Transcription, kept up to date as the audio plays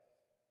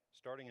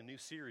starting a new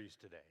series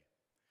today.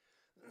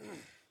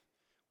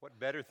 What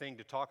better thing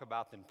to talk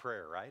about than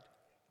prayer, right?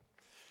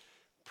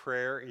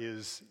 Prayer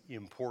is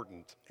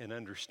important and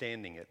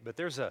understanding it. But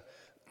there's the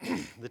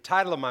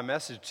title of my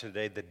message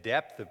today, The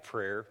Depth of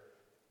Prayer,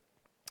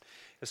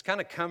 has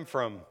kind of come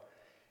from,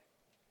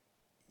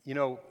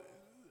 the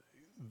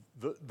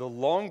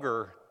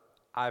longer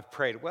I've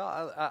prayed,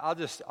 well,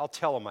 I'll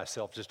tell on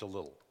myself just a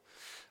little.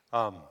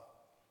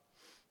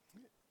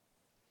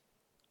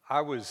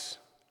 I was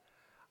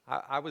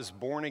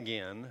born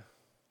again.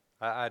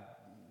 I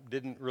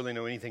didn't really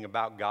know anything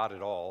about God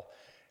at all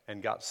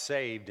and got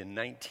saved in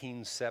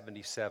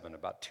 1977,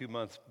 about 2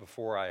 months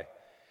before I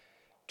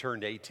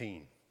turned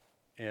 18.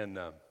 And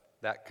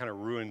that kind of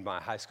ruined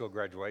my high school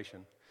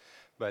graduation.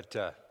 But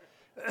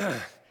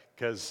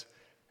because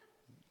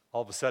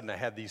all of a sudden I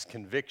had these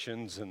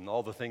convictions and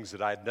all the things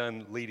that I'd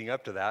done leading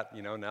up to that,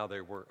 now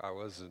I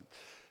wasn't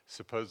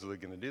supposedly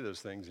going to do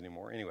those things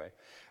anymore. Anyway,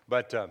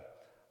 but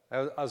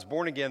I was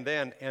born again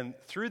then, and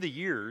through the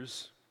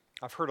years,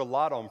 I've heard a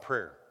lot on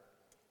prayer.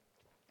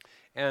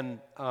 And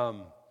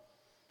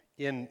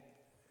in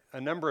a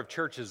number of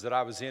churches that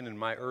I was in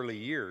my early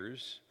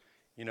years,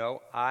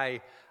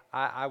 I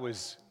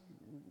was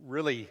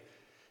really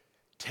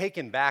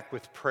taken back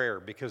with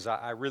prayer because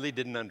I really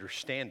didn't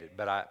understand it,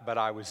 but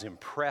I was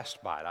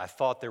impressed by it. I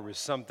thought there was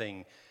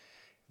something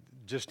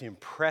just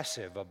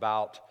impressive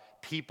about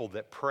people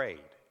that prayed.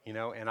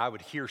 And I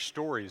would hear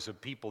stories of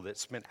people that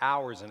spent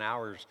hours and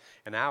hours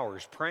and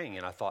hours praying,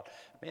 and I thought,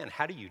 man,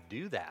 how do you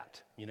do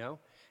that?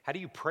 How do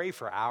you pray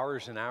for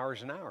hours and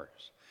hours and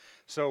hours?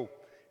 So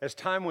as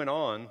time went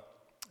on,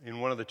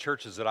 in one of the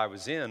churches that I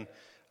was in,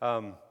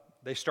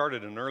 they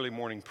started an early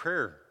morning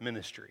prayer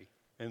ministry,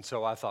 and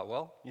so I thought,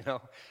 well,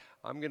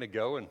 I'm going to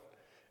go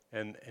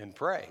and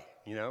pray,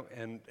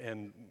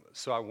 and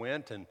so I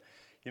went, and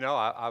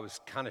I was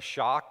kind of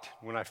shocked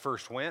when I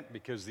first went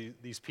because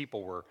these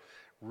people were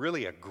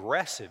really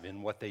aggressive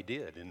in what they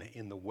did,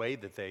 in the way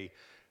that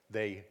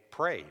they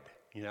prayed,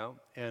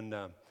 And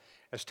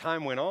as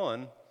time went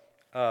on,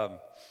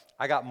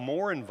 I got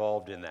more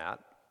involved in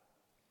that.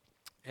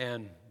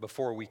 And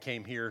before we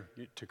came here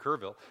to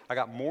Kerrville, I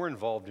got more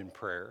involved in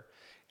prayer.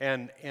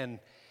 And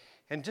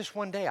just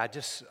one day, I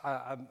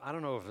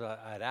don't know if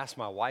I'd asked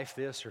my wife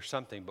this or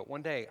something, but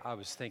one day I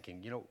was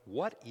thinking,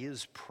 what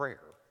is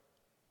prayer?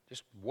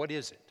 Just what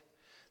is it?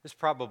 This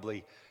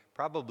probably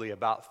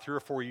about 3 or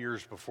 4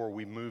 years before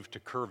we moved to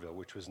Kerrville,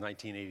 which was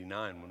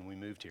 1989 when we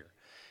moved here.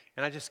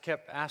 And I just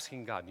kept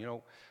asking God,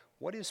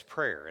 what is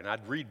prayer? And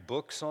I'd read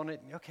books on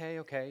it. Okay.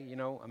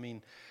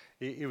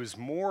 It was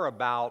more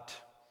about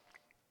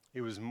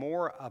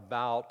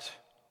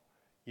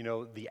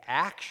the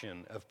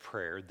action of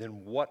prayer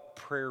than what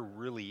prayer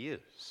really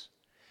is.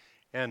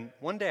 And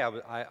one day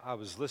I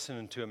was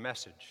listening to a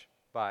message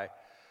by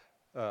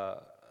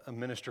a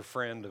minister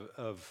friend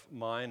of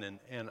mine,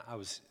 and I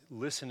was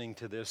listening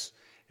to this,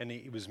 and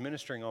he was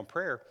ministering on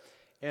prayer.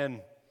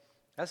 And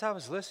as I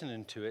was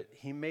listening to it,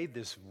 he made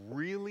this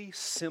really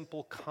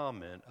simple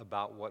comment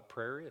about what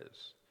prayer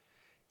is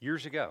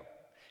years ago,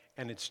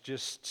 and it's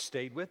just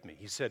stayed with me.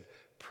 He said,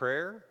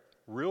 prayer,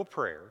 real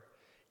prayer,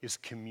 is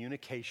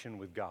communication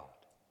with God.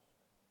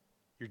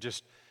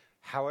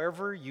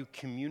 However you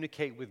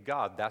communicate with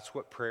God, that's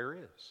what prayer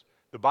is.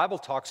 The Bible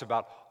talks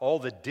about all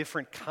the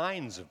different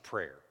kinds of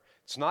prayer.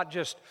 It's not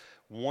just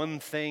one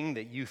thing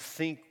that you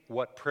think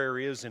what prayer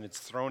is and it's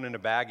thrown in a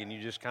bag and you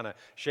just kind of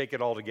shake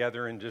it all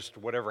together and just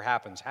whatever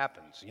happens. Kind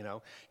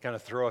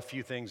of throw a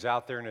few things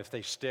out there, and if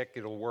they stick,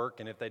 it'll work,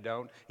 and if they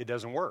don't, it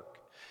doesn't work.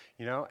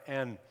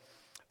 And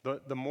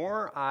the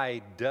more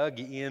I dug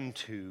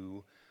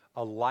into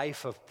a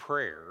life of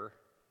prayer,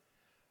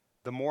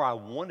 the more I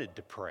wanted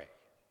to pray.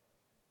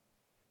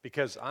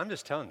 Because I'm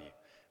just telling you,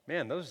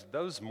 man,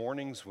 those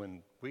mornings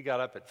when we got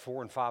up at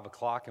 4 and 5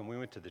 o'clock and we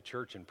went to the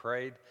church and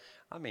prayed,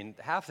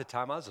 half the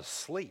time I was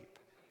asleep,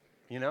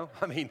 it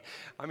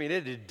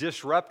had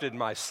disrupted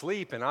my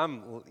sleep, and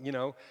I'm,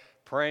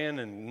 praying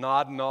and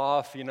nodding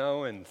off,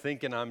 and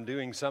thinking I'm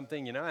doing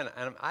something, and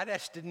I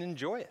just didn't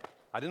enjoy it.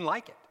 I didn't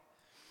like it.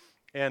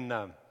 And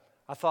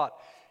I thought,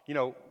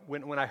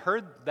 when I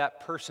heard that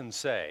person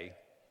say,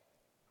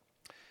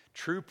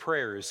 true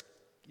prayer is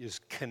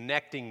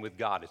connecting with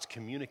God, it's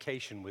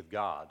communication with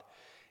God,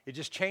 it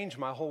just changed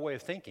my whole way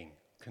of thinking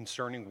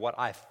concerning what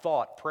I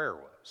thought prayer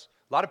was.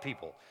 A lot of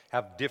people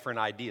have different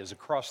ideas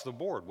across the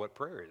board what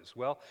prayer is.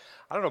 Well,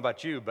 I don't know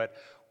about you, but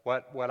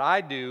what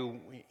I do,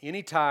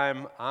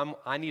 anytime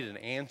I need an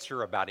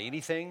answer about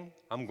anything,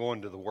 I'm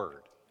going to the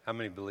Word. How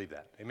many believe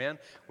that? Amen?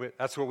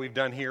 That's what we've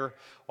done here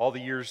all the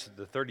years,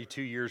 the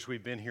 32 years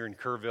we've been here in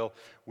Kerrville.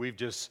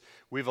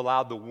 We've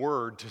allowed the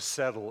Word to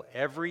settle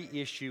every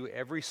issue,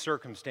 every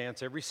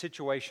circumstance, every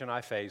situation I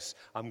face.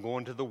 I'm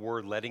going to the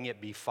Word, letting it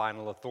be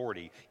final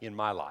authority in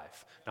my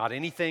life. Not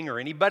anything or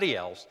anybody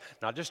else,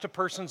 not just a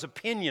person's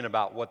opinion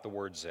about what the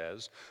Word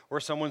says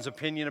or someone's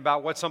opinion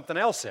about what something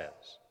else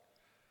says.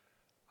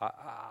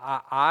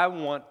 I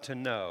want to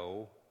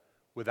know,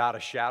 without a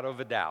shadow of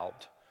a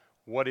doubt,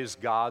 what is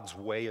God's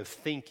way of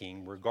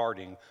thinking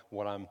regarding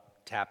what I'm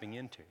tapping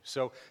into.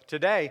 So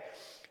today,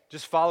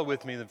 just follow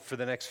with me for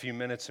the next few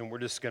minutes, and we're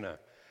just gonna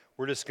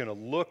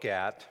look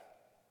at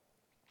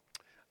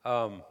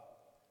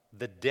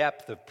the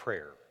depth of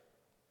prayer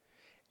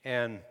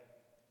and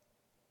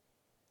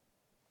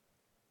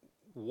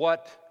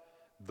what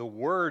the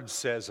Word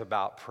says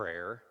about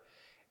prayer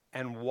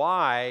and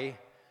why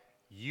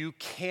you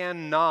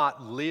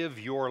cannot live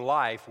your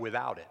life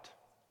without it.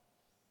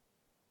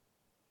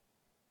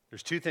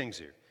 There's two things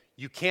here.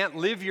 You can't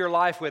live your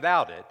life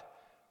without it,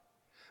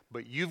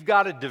 but you've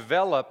got to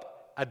develop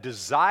a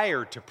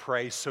desire to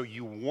pray so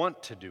you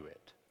want to do it.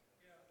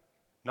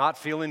 Not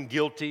feeling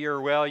guilty or,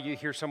 well, you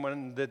hear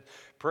someone that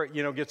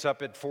gets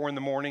up at 4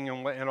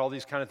 a.m. and all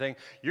these kind of things.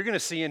 You're going to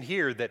see in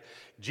here that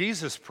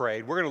Jesus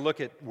prayed. We're going to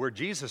look at where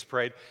Jesus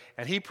prayed,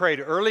 and he prayed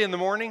early in the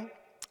morning,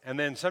 and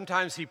then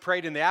sometimes he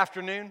prayed in the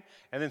afternoon,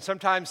 and then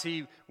sometimes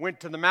he went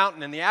to the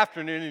mountain in the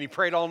afternoon and he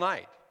prayed all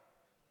night.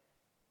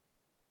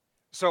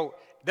 So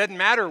it doesn't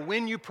matter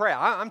when you pray.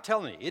 I'm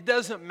telling you, it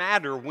doesn't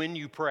matter when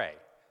you pray.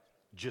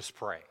 Just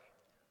pray.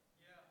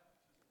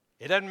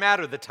 It doesn't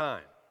matter the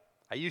time.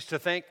 I used to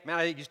think,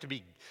 I used to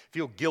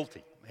feel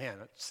guilty. Man,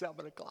 it's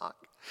 7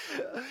 o'clock,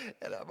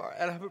 and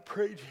I haven't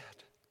prayed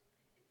yet.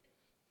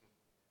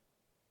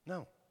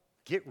 No,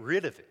 get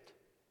rid of it.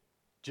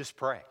 Just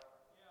pray.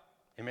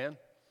 Amen?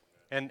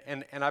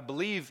 And I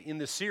believe in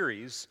the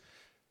series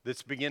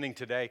that's beginning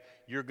today,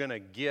 you're going to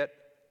get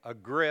a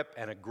grip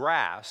and a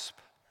grasp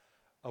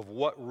of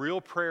what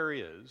real prayer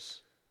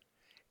is,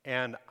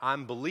 and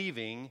I'm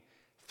believing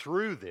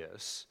through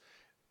this,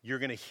 you're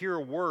going to hear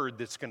a word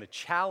that's going to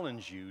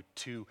challenge you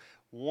to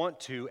want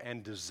to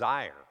and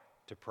desire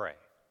to pray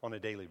on a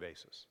daily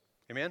basis.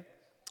 Amen?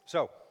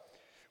 So,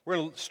 we're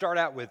going to start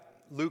out with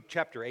Luke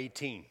chapter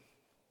 18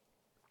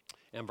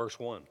 and verse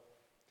 1.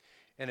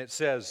 And it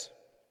says,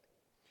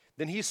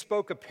 "Then he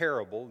spoke a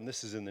parable," and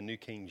this is in the New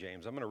King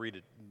James. I'm going to read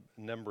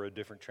a number of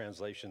different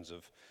translations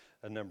of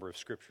a number of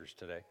scriptures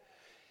today.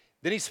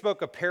 "Then he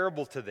spoke a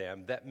parable to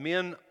them that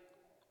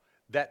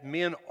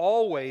men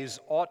always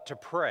ought to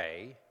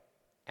pray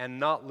and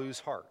not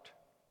lose heart."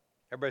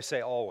 Everybody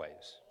say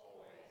always.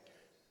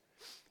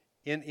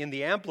 In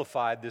the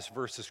Amplified, this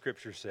verse of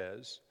Scripture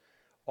says,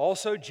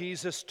 "Also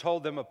Jesus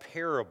told them a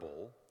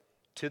parable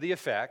to the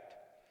effect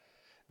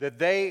that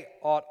they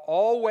ought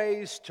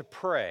always to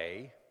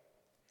pray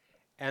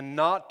and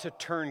not to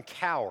turn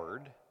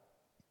coward."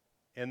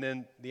 And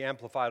then the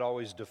Amplified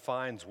always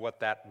defines what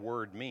that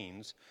word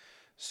means.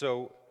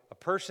 So a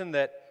person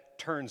that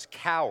turns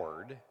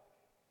coward,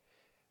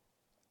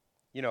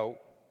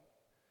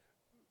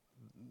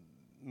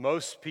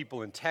 most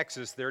people in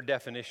Texas, their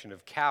definition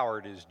of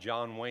coward is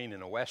John Wayne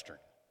in a Western.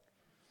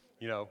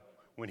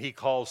 When he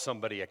calls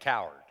somebody a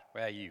coward.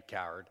 Well, you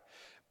coward.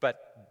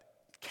 But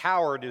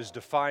coward is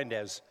defined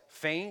as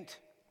faint,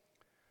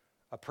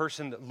 a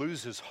person that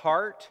loses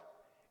heart,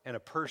 and a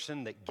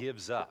person that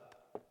gives up.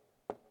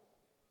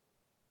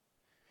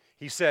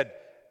 He said,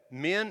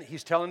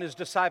 he's telling his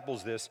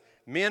disciples this,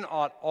 men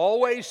ought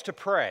always to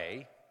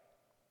pray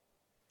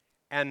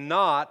and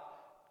not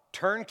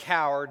turn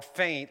coward,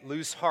 faint,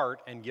 lose heart,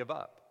 and give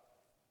up.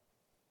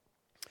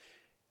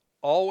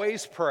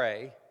 Always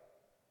pray,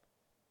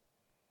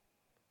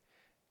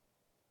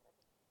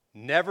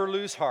 never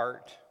lose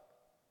heart,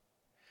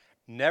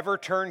 never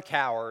turn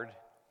coward,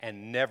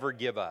 and never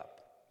give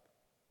up.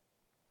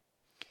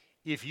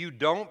 If you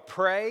don't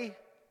pray,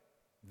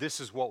 this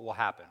is what will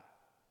happen.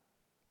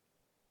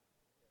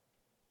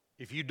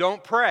 If you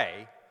don't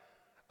pray,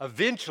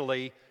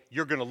 eventually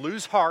you're going to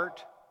lose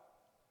heart,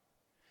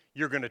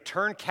 you're going to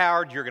turn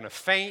coward, you're going to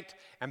faint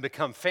and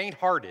become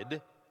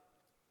faint-hearted.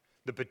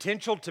 The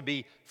potential to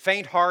be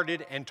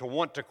faint-hearted and to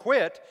want to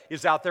quit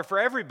is out there for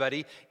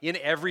everybody in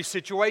every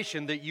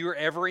situation that you're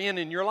ever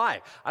in your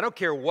life. I don't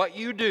care what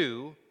you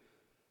do,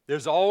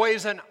 there's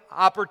always an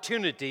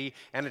opportunity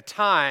and a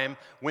time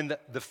when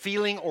the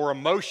feeling or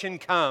emotion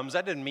comes.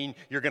 That doesn't mean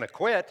you're going to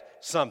quit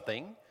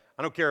something.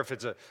 I don't care if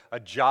it's a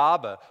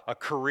job, a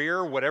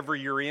career, whatever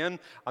you're in.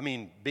 I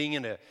mean, being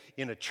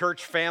in a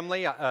church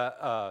family,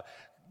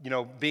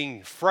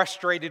 being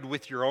frustrated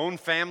with your own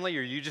family,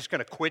 are you just going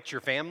to quit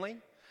your family?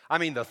 I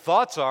mean, the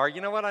thoughts are,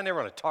 you know what, I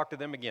never want to talk to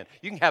them again.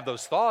 You can have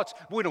those thoughts,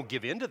 but we don't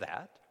give in to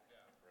that.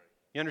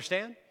 You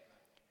understand?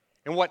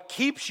 And what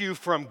keeps you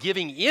from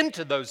giving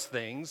into those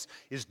things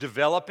is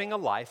developing a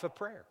life of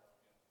prayer.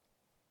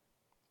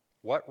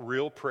 What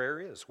real prayer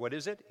is. What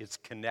is it? It's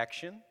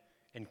connection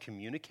and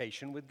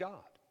communication with God.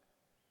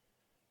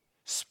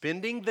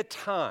 Spending the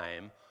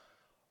time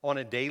on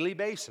a daily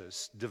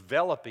basis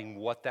developing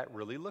what that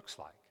really looks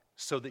like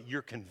so that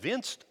you're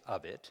convinced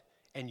of it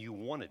and you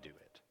want to do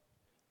it.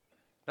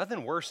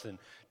 Nothing worse than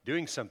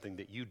doing something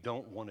that you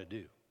don't want to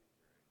do.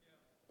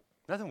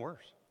 Nothing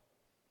worse.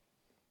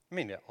 I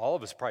mean, all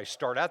of us probably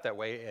start out that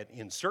way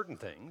in certain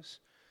things,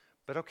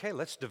 But okay,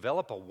 let's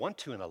develop a want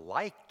to and a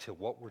like to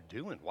what we're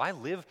doing. Why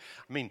live?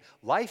 I mean,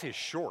 life is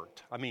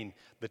short. I mean,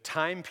 the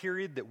time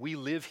period that we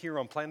live here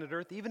on planet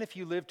Earth, even if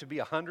you live to be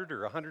 100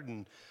 or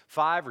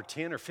 105 or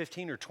 10 or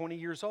 15 or 20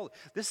 years old,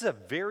 this is a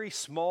very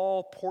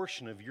small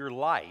portion of your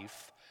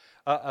life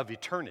of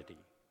eternity.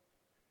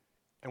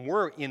 And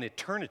we're in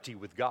eternity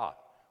with God.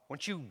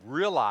 Once you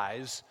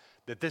realize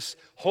that this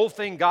whole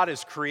thing God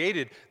has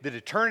created, that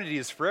eternity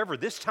is forever,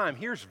 this time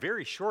here is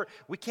very short.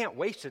 We can't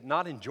waste it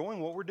not enjoying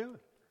what we're doing.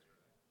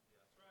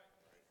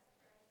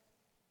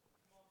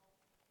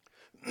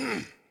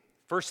 1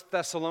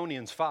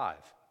 Thessalonians 5,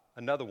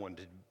 another one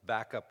to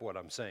back up what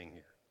I'm saying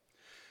here.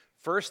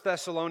 1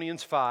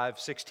 Thessalonians 5,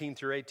 16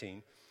 through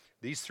 18,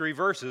 these three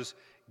verses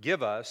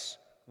give us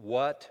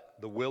what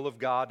the will of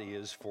God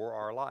is for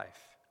our life.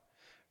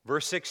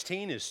 Verse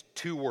 16 is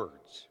two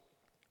words,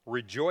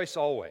 rejoice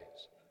always.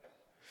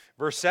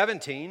 Verse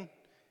 17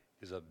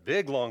 is a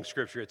big, long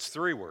scripture. It's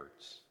three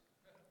words,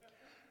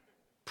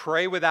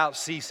 pray without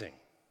ceasing.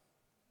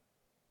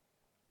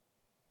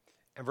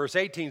 And verse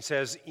 18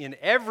 says, in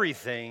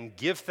everything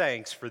give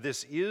thanks, for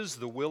this is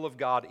the will of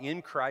God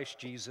in Christ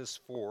Jesus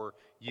for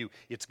you.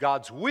 It's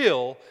God's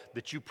will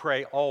that you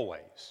pray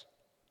always.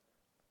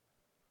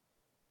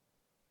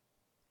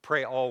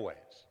 Pray always.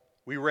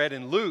 We read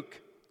in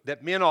Luke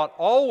that men ought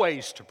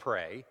always to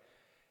pray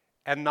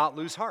and not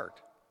lose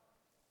heart.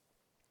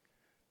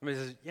 I mean,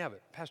 he says, yeah,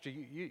 but Pastor,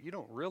 you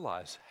don't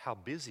realize how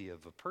busy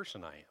of a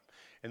person I am.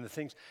 And the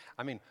things,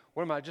 I mean,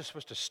 what am I just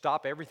supposed to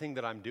stop everything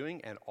that I'm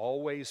doing and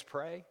always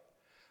pray?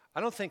 I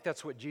don't think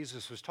that's what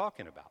Jesus was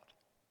talking about.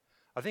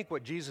 I think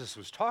what Jesus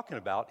was talking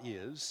about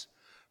is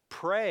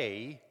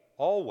pray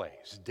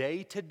always,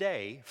 day to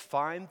day,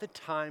 find the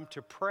time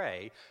to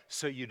pray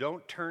so you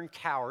don't turn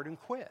coward and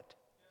quit.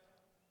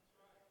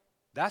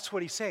 That's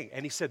what he's saying.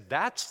 And he said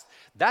that's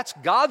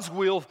God's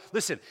will.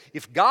 Listen,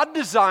 if God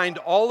designed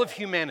all of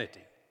humanity,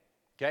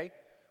 okay,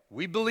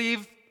 we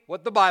believe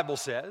what the Bible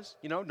says.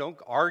 You know, don't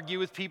argue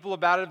with people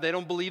about it if they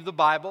don't believe the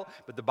Bible.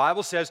 But the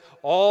Bible says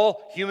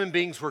all human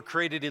beings were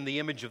created in the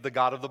image of the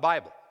God of the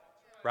Bible,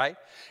 right?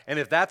 And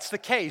if that's the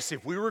case,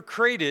 if we were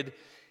created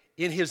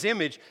in his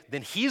image,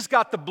 then he's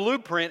got the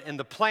blueprint and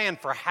the plan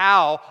for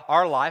how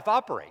our life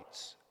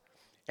operates.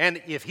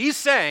 And if he's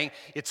saying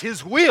it's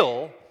his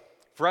will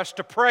for us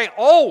to pray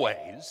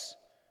always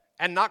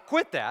and not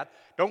quit that,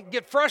 don't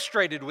get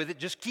frustrated with it,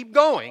 just keep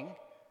going,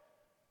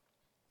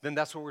 then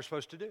that's what we're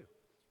supposed to do.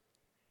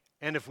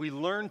 And if we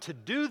learn to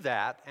do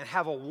that and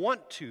have a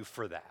want to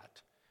for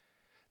that,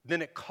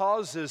 then it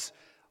causes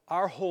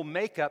our whole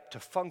makeup to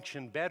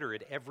function better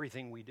at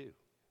everything we do.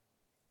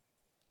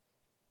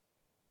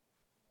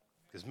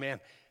 Because, man,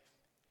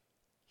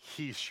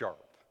 he's sharp.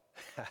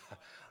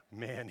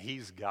 Man,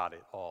 he's got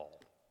it all.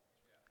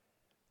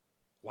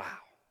 Wow.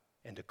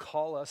 And to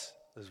call us,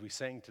 as we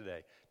sang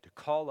today, to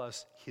call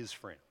us his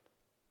friend.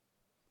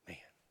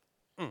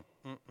 Man.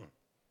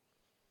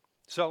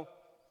 So,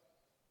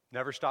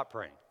 never stop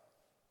praying.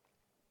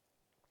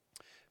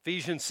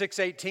 Ephesians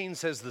 6:18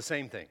 says the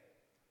same thing.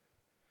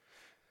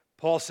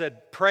 Paul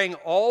said, praying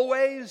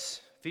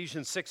always,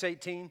 Ephesians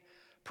 6:18,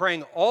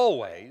 praying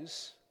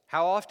always,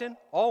 how often?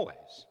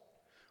 Always.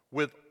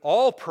 With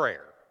all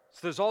prayer. So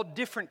there's all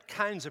different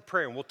kinds of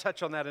prayer, and we'll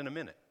touch on that in a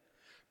minute.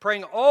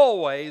 Praying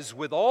always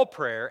with all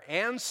prayer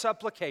and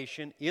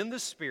supplication in the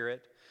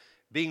Spirit,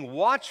 being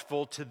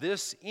watchful to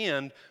this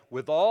end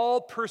with all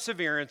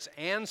perseverance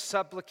and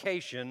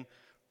supplication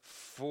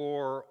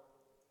for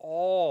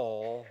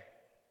all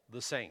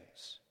the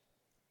saints,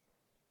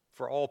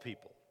 for all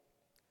people.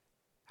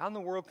 How in the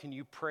world can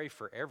you pray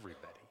for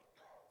everybody?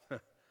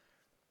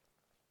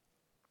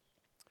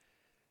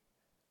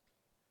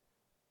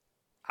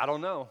 I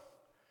don't know,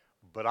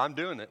 but I'm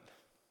doing it.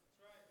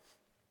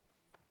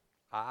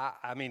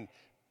 I mean,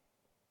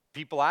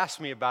 people asked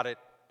me about it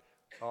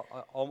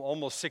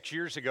almost 6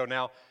 years ago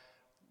now.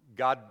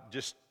 God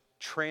just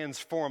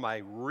transformed,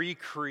 I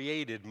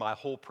recreated my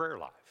whole prayer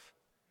life.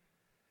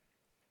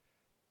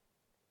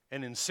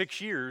 And in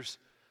 6 years,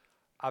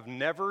 I've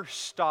never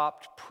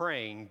stopped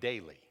praying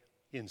daily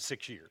in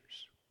 6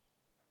 years.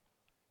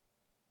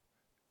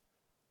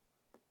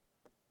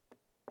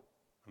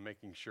 I'm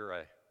making sure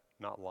I'm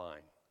not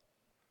lying.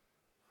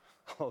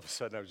 All of a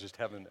sudden, I was just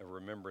having a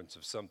remembrance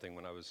of something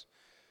when I was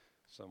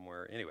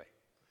somewhere. Anyway,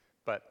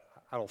 but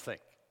I don't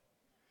think.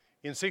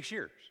 In 6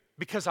 years,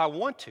 because I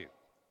want to.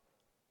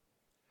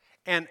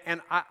 And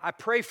I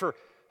pray for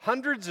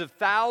hundreds of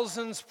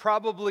thousands,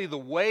 probably the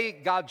way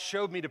God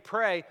showed me to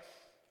pray,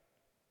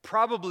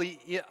 probably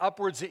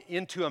upwards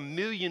into 1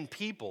 million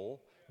people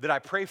that I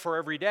pray for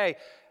every day,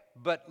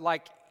 but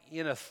like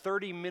in a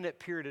 30-minute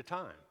period of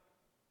time.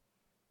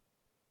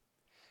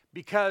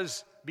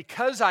 Because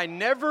I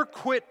never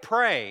quit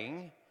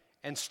praying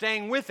and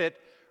staying with it,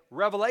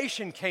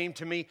 revelation came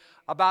to me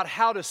about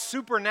how to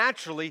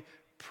supernaturally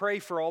pray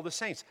for all the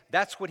saints.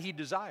 That's what he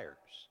desires.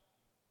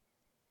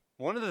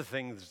 One of the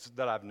things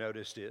that I've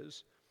noticed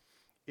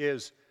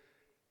is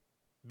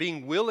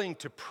being willing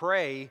to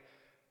pray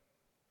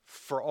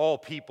for all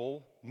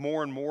people,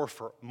 more and more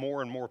for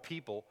more and more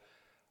people.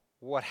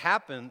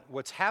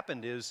 what's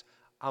happened is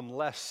I'm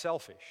less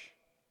selfish.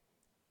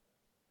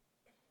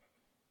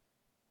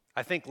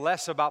 I think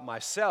less about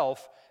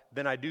myself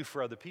than I do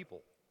for other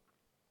people.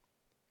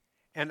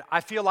 And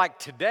I feel like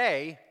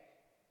today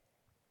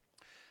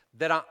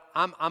that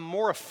I'm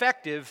more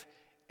effective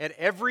at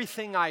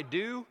everything I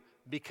do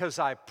because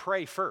I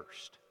pray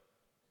first.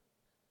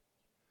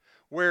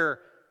 Where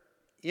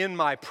in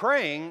my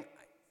praying,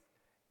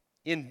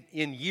 in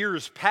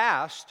years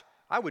past,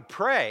 I would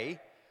pray,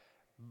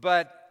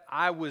 but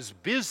I was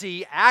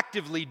busy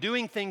actively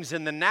doing things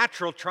in the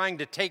natural, trying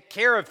to take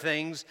care of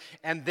things,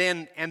 and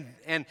then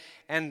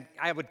and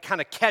I would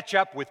kind of catch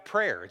up with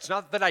prayer. It's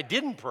not that I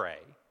didn't pray,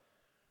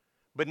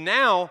 but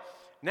now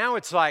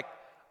it's like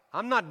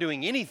I'm not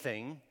doing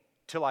anything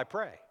till I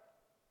pray.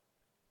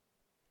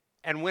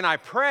 And when I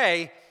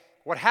pray,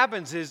 what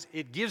happens is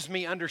it gives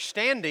me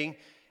understanding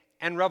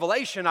and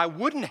revelation I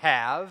wouldn't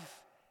have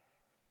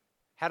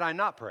had I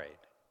not prayed.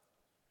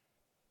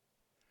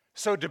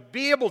 So to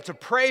be able to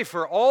pray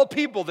for all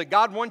people that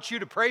God wants you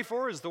to pray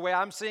for is the way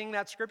I'm seeing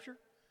that scripture.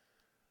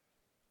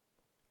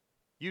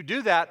 You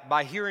do that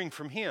by hearing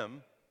from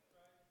Him,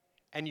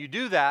 and you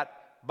do that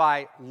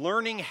by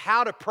learning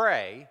how to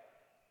pray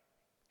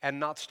and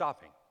not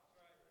stopping.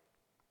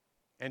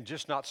 And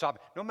just not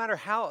stopping, no matter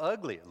how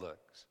ugly it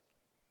looks.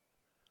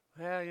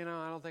 Well, I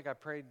don't think I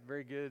prayed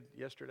very good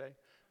yesterday.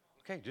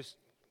 Okay,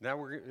 that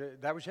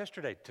was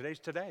yesterday. Today's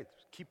today.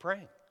 Keep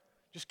praying.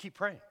 Just keep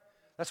praying.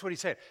 That's what he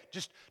said.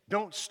 Just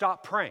don't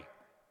stop praying.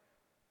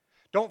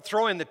 Don't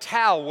throw in the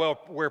towel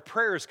where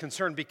prayer is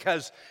concerned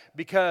because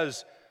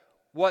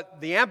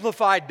what the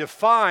Amplified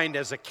defined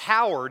as a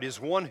coward is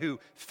one who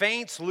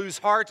faints, loses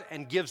heart,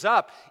 and gives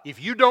up. If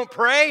you don't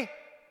pray,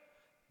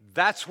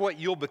 that's what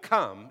you'll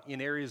become in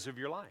areas of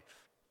your life.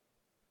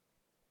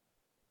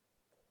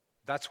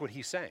 That's what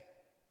he's saying.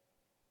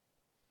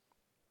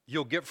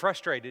 You'll get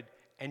frustrated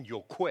and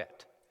you'll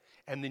quit.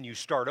 And then you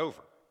start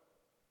over.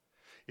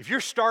 If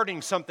you're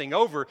starting something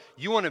over,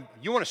 you want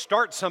to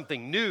start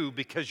something new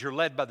because you're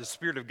led by the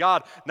Spirit of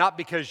God, not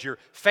because you're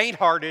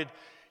faint-hearted,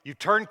 you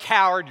turn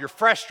coward, you're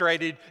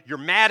frustrated, you're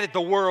mad at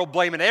the world,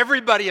 blaming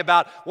everybody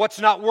about what's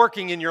not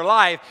working in your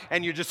life,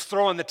 and you're just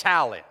throwing the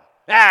towel in.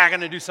 I'm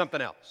going to do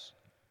something else.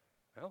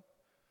 Well,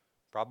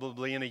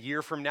 probably in a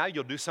year from now,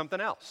 you'll do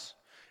something else.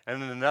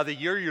 And in another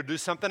year, you'll do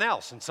something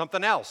else, and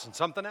something else, and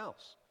something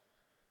else.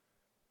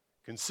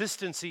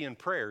 Consistency in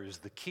prayer is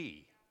the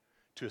key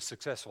to a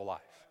successful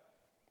life.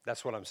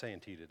 That's what I'm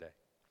saying to you today.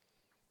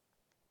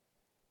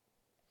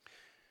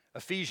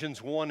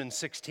 Ephesians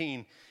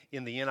 1:16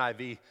 in the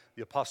NIV,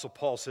 the Apostle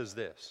Paul says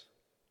this: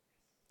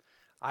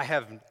 I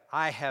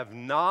have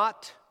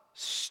not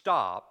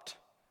stopped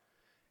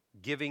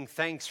giving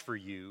thanks for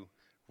you,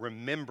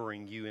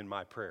 remembering you in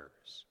my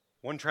prayers.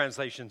 One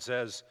translation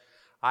says,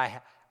 I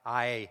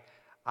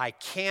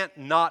can't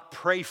not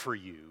pray for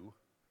you.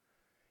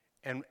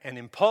 And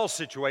in Paul's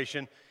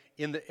situation,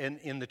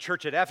 in the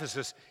church at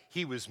Ephesus,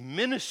 he was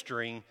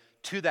ministering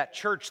to that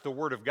church the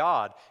Word of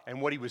God.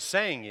 And what he was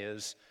saying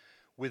is,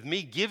 with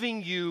me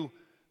giving you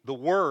the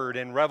Word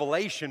and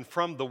revelation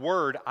from the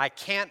Word, I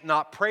can't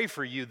not pray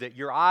for you that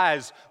your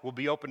eyes will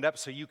be opened up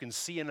so you can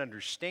see and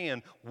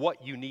understand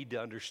what you need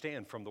to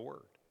understand from the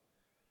Word.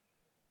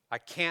 I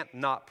can't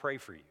not pray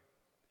for you.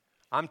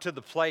 I'm to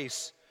the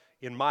place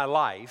in my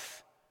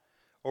life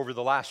over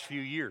the last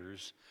few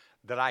years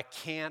that I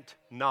can't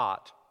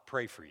not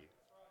pray for you.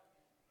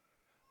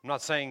 I'm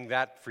not saying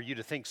that for you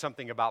to think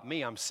something about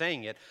me. I'm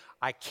saying it.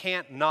 I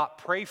can't not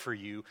pray for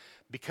you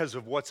because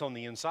of what's on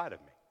the inside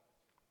of me.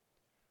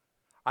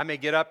 I may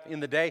get up in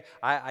the day.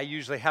 I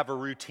usually have a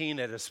routine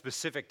at a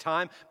specific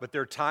time, but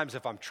there are times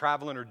if I'm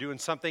traveling or doing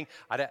something,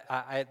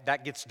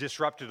 that gets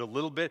disrupted a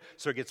little bit,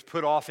 so it gets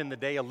put off in the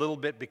day a little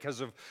bit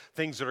because of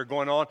things that are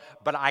going on.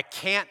 But I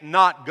can't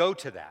not go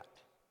to that.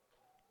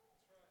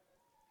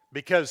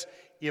 Because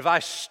if I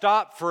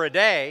stop for a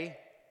day,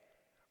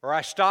 or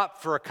I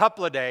stop for a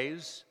couple of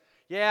days,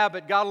 yeah,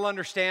 but God will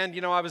understand,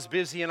 I was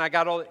busy and I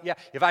got all, yeah.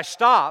 If I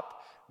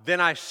stop,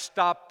 then I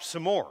stop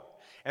some more.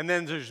 And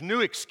then there's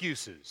new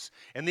excuses.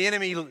 And the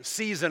enemy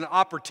sees an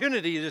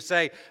opportunity to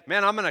say,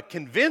 man, I'm going to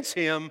convince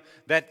him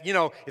that,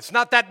 it's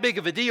not that big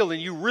of a deal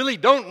and you really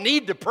don't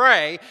need to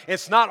pray.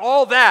 It's not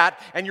all that.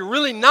 And you're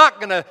really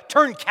not going to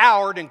turn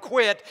coward and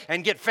quit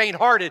and get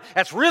faint-hearted.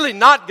 That's really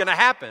not going to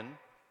happen.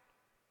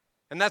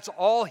 And that's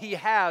all he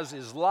has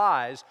is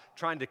lies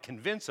trying to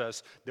convince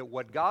us that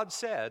what God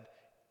said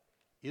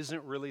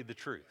isn't really the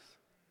truth.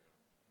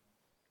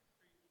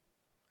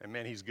 And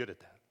man, he's good at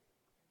that.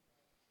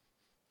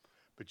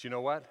 But you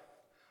know what?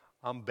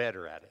 I'm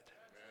better at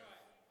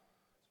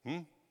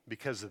it.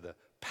 Because of the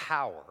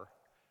power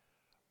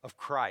of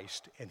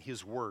Christ and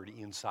His Word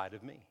inside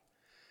of me.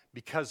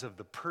 Because of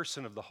the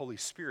person of the Holy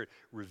Spirit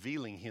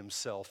revealing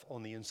Himself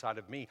on the inside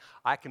of me,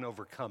 I can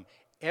overcome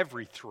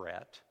every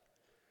threat,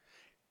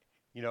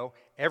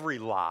 every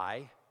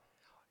lie,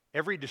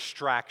 every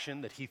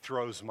distraction that He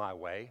throws my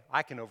way.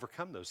 I can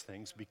overcome those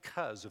things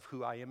because of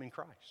who I am in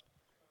Christ.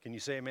 Can you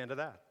say amen to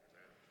that?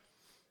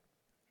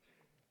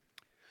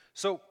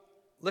 So,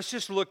 let's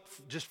just look,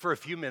 just for a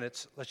few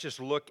minutes, let's just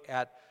look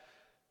at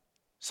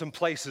some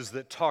places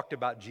that talked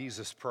about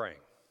Jesus praying.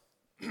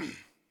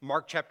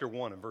 Mark chapter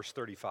 1 and verse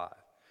 35.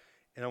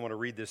 And I want to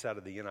read this out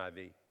of the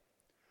NIV.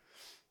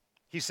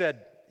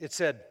 It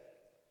said,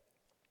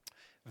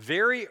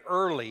 very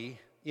early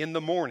in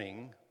the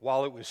morning,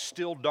 while it was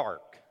still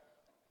dark,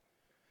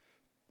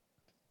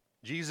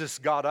 Jesus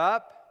got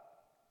up,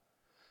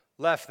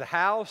 left the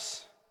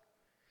house,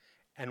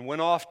 and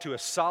went off to a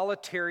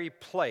solitary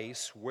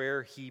place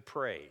where he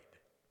prayed.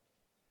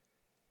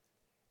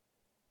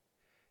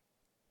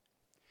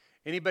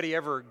 Anybody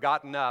ever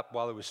gotten up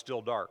while it was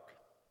still dark?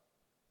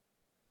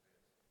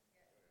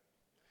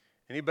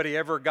 Anybody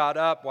ever got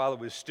up while it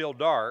was still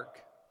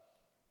dark,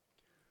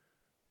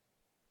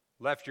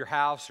 left your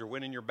house or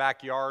went in your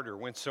backyard or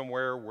went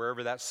somewhere,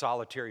 wherever that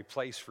solitary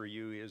place for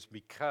you is,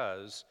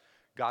 because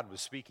God was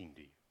speaking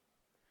to you?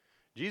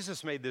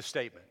 Jesus made this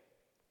statement.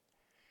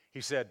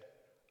 He said,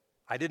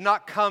 I did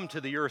not come to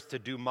the earth to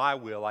do my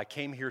will. I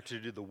came here to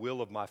do the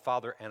will of my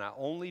Father, and I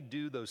only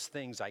do those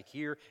things I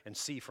hear and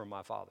see from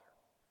my Father.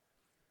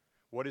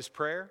 What is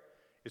prayer?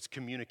 It's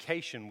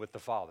communication with the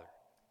Father.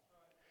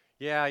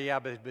 Yeah,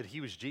 but he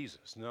was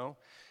Jesus. No,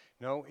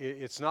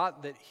 it's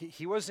not that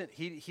he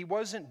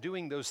wasn't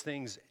doing those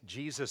things,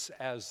 Jesus,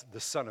 as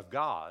the Son of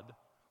God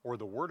or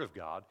the Word of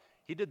God.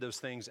 He did those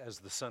things as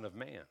the Son of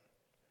Man,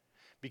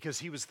 because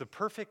he was the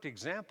perfect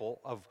example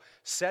of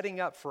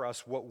setting up for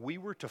us what we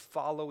were to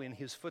follow in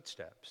his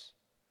footsteps.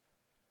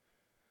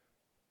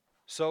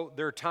 So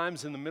there are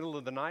times in the middle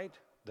of the night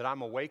that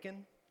I'm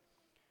awakened,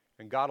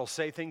 and God will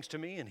say things to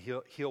me, and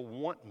he'll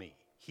want me.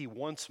 He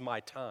wants my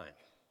time,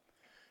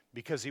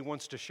 because he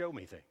wants to show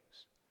me things.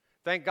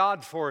 Thank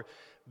God for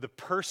the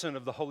person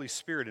of the Holy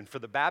Spirit and for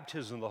the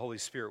baptism of the Holy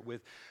Spirit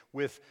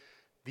with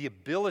the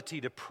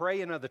ability to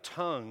pray in other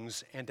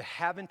tongues and to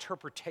have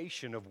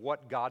interpretation of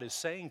what God is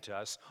saying to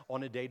us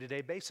on a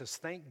day-to-day basis.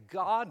 Thank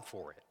God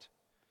for it.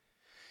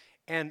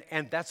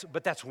 And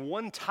that's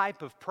one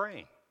type of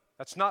praying.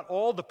 That's not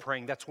all the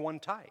praying, that's one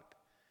type.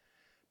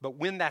 But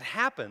when that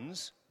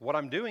happens, what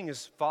I'm doing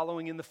is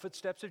following in the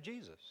footsteps of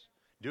Jesus,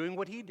 doing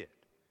what he did.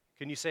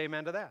 Can you say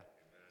amen to that?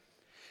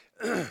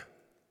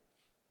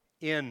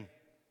 In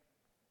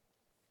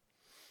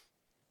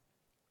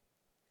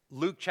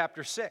Luke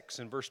chapter 6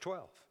 and verse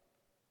 12.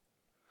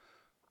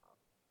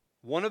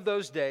 One of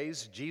those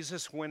days,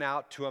 Jesus went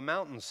out to a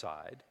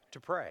mountainside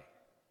to pray.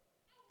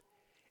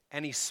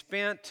 And he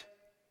spent,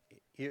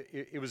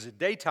 it was a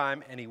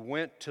daytime, and he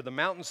went to the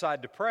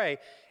mountainside to pray,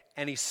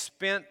 and he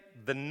spent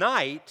the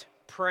night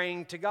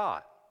praying to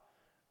God.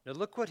 Now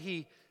look what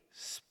he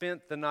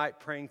spent the night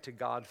praying to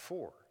God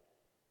for.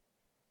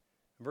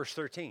 Verse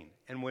 13,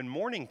 and when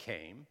morning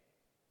came,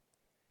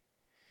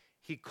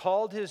 he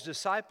called his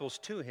disciples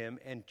to him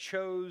and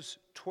chose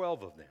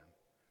 12 of them,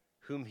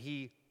 whom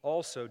he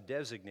also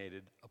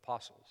designated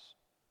apostles.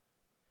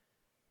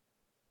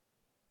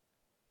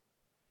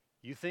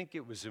 You think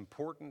it was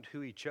important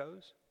who he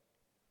chose?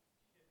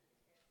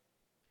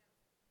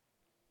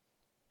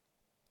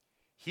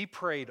 He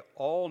prayed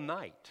all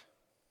night.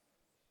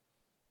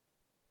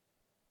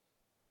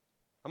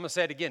 I'm going to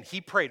say it again. He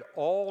prayed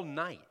all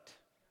night.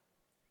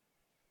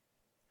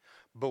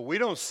 But we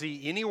don't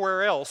see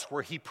anywhere else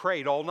where he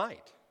prayed all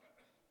night.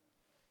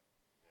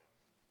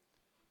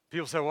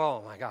 People say,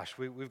 well, oh my gosh,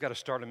 we've got to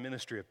start a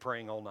ministry of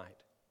praying all night.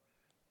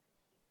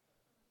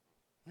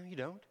 No, you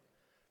don't.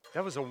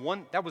 That was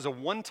a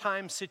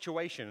one-time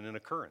situation and an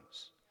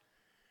occurrence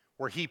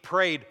where he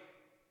prayed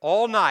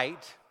all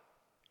night,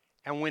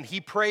 and when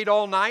he prayed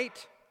all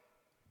night,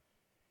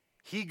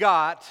 he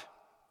got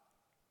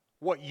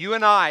what you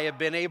and I have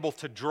been able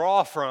to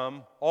draw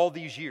from all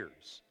these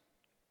years.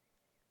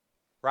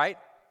 Right?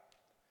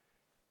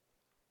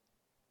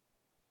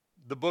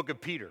 The book of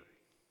Peter.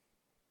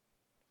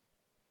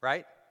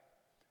 Right?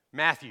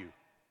 Matthew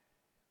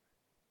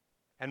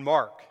and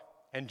Mark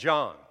and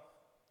John.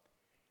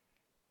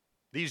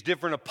 These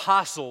different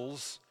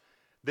apostles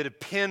that have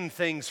penned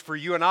things for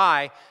you and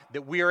I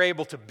that we are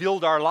able to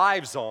build our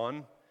lives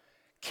on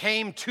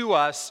came to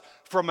us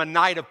from a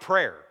night of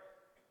prayer.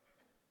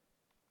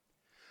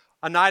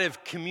 A night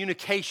of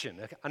communication,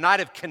 a night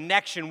of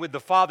connection with the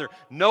Father,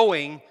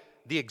 knowing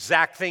the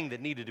exact thing that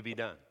needed to be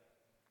done.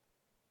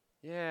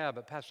 Yeah,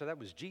 but Pastor, that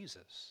was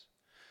Jesus.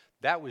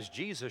 That was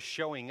Jesus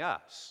showing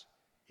us,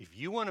 if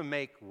you want to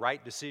make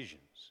right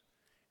decisions,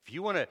 if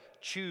you want to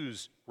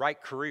choose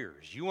right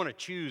careers, you want to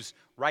choose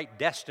right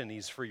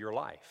destinies for your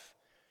life,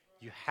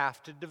 you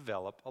have to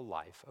develop a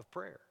life of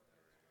prayer.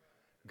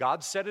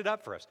 God set it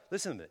up for us.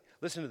 Listen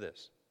to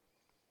this.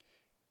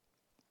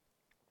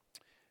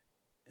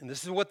 And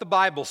this is what the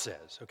Bible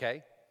says,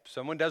 okay? If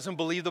someone doesn't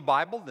believe the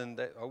Bible, then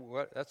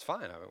that's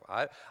fine.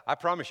 I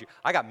promise you.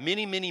 I got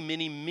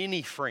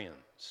many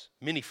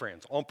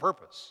friends on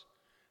purpose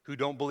who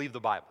don't believe the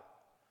Bible.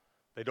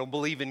 They don't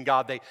believe in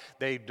God.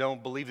 They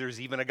don't believe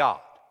there's even a God.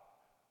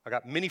 I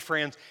got many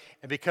friends,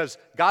 and because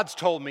God's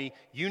told me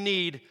you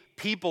need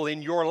people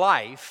in your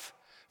life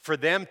for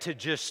them to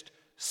just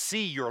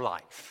see your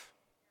life.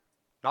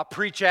 Not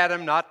preach at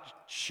them, not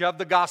shove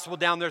the gospel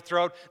down their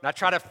throat, not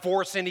try to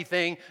force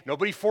anything.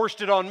 Nobody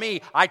forced it on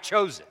me. I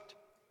chose it.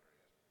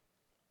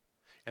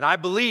 And I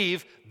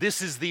believe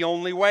this is the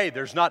only way.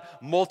 There's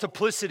not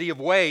multiplicity of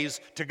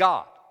ways to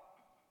God.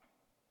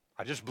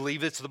 I just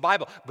believe it's the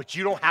Bible. But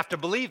you don't have to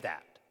believe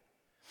that.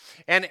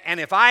 And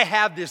if I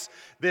have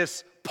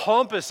this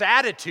pompous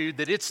attitude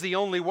that it's the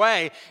only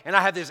way, and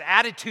I have this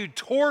attitude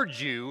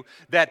towards you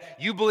that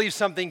you believe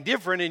something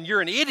different and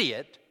you're an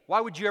idiot,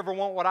 why would you ever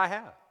want what I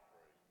have?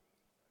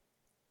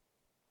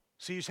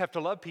 So you just have to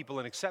love people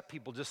and accept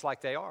people just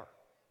like they are.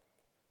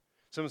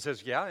 Someone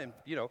says, yeah,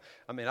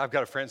 and I've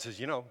got a friend who says,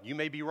 you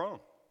may be wrong.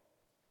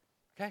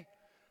 Okay,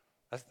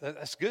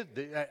 that's good,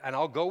 and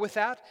I'll go with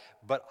that.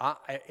 But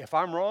if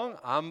I'm wrong,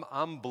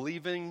 I'm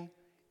believing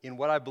in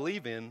what I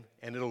believe in,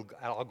 and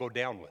I'll go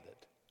down with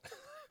it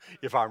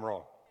if I'm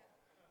wrong.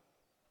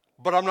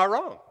 But I'm not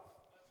wrong.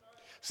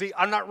 See,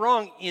 I'm not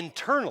wrong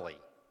internally.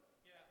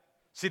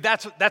 See,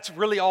 that's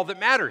really all that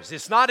matters.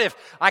 It's not if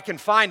I can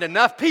find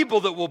enough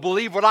people that will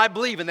believe what I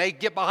believe and they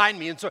get behind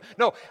me. And so,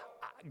 no,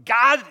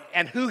 God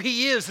and who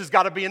He is has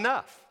got to be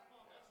enough.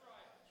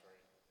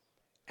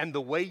 And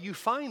the way you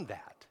find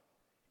that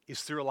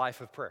is through a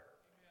life of prayer.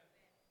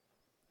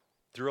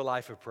 Through a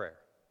life of prayer.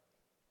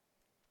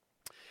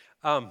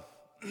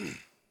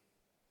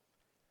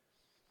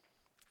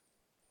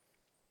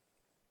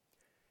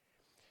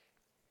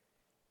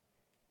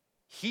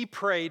 He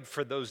prayed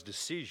for those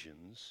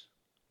decisions.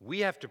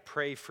 We have to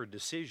pray for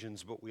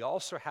decisions, but we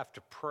also have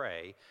to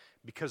pray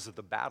because of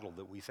the battle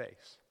that we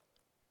face.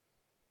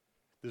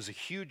 There's a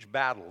huge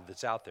battle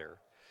that's out there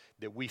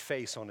that we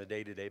face on a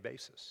day-to-day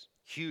basis.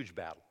 Huge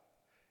battle.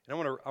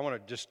 And I want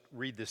to just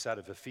read this out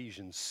of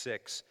Ephesians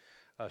 6,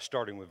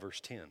 starting with verse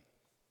 10.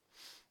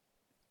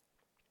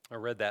 I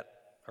read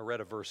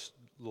a verse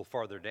a little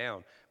farther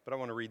down, but I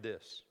want to read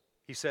this.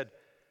 He said,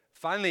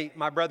 "Finally,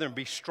 my brethren,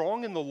 be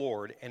strong in the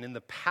Lord and in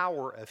the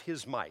power of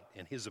His might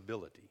and His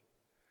ability.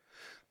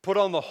 Put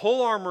on the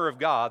whole armor of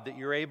God that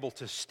you're able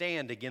to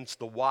stand against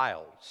the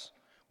wiles."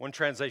 One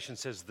translation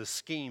says the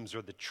schemes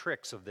or the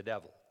tricks of the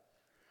devil.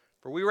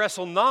 "For we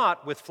wrestle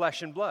not with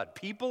flesh and blood."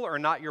 People are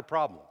not your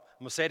problem. I'm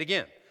going to say it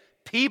again.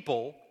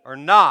 People are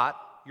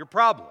not your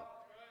problem.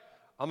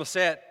 I'm going to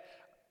say it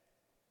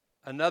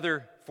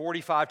another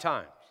 45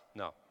 times.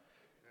 No.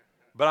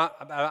 But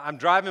I'm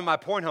driving my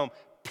point home.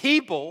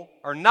 People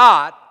are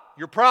not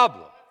your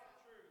problem.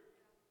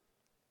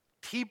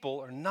 People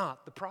are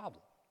not the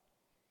problem.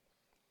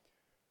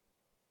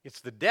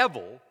 It's the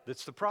devil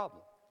that's the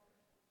problem.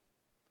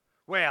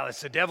 Well,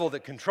 it's the devil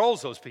that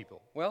controls those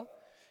people. Well,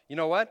 you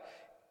know what?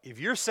 If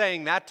you're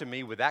saying that to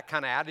me with that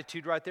kind of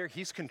attitude right there,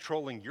 he's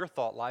controlling your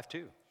thought life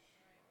too.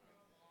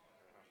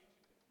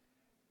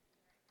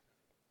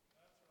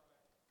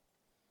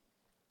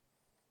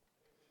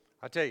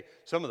 I tell you,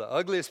 some of the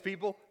ugliest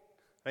people,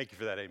 thank you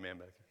for that amen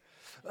back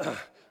there.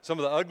 Some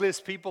of the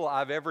ugliest people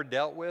I've ever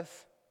dealt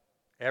with,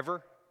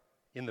 ever,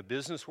 in the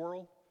business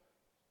world,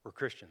 were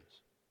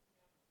Christians.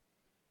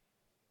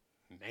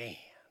 Man.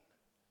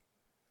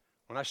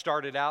 When I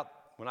started, I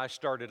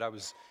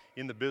was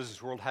in the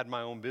business world, had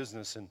my own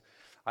business, and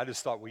I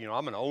just thought, well,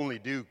 I'm going to only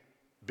do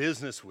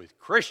business with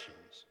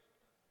Christians.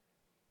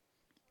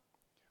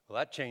 Well,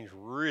 that changed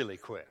really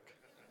quick.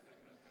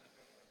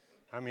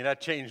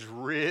 That changed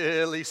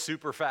really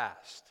super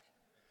fast.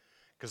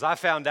 Because I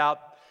found out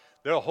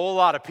there are a whole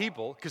lot of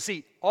people, because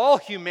see, all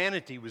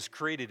humanity was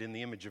created in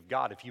the image of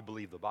God if you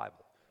believe the Bible.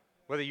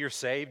 Whether you're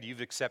saved, you've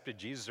accepted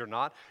Jesus or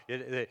not,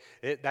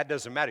 that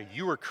doesn't matter.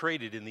 You were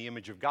created in the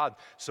image of God.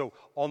 So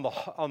on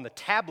the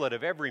tablet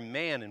of every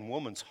man and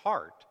woman's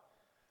heart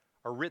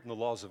are written the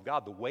laws of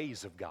God, the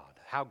ways of God,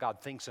 how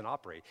God thinks and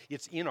operates.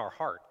 It's in our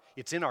heart.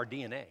 It's in our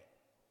DNA.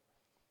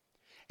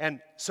 And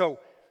so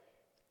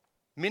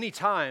many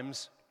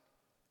times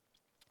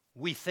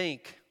we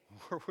think,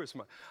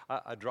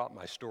 I dropped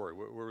my story.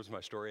 Where was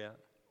my story at?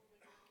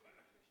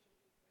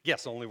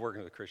 Yes, only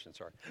working with Christians,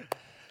 sorry.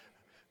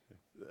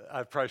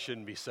 I probably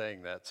shouldn't be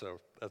saying that, so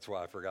that's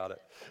why I forgot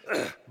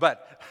it.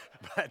 But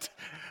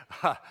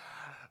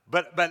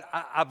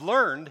I've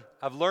learned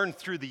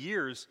through the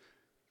years,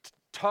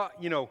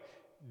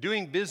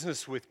 doing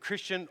business with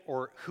Christian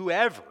or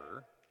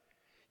whoever,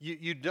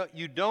 you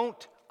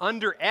don't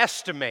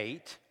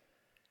underestimate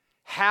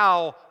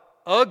how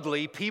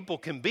ugly people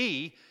can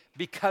be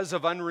because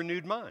of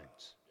unrenewed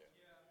minds.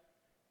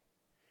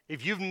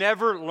 If you've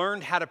never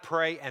learned how to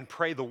pray and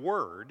pray the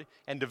Word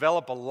and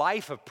develop a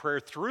life of prayer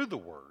through the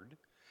Word,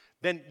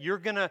 then you're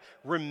going to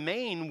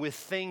remain with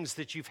things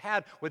that you've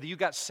had, whether you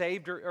got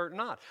saved or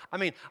not.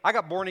 I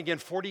got born again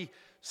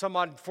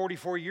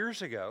 44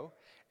 years ago,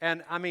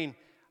 and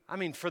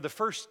for the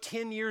first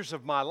 10 years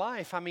of my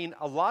life,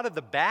 a lot of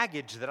the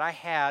baggage that I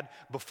had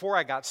before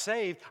I got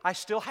saved, I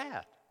still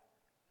had.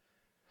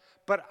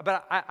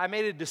 But I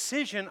made a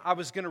decision I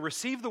was going to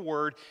receive the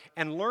Word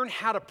and learn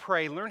how to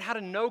pray, learn how to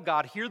know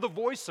God, hear the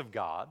voice of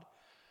God,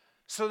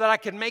 so that I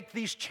could make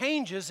these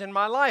changes in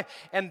my life.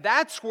 And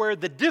that's where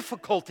the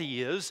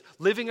difficulty is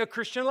living a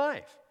Christian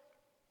life.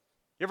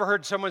 You ever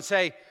heard someone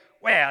say,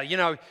 Well,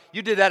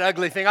 you did that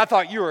ugly thing. I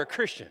thought you were a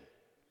Christian.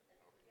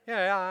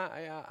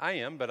 Yeah, I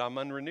am, but I'm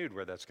unrenewed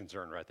where that's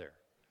concerned right there.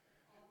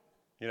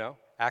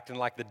 Acting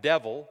like the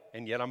devil,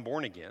 and yet I'm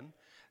born again.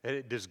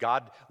 Does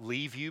God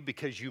leave you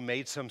because you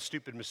made some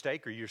stupid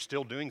mistake or you're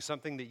still doing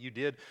something that you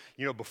did,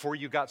 before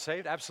you got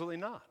saved? Absolutely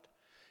not.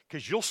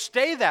 Because you'll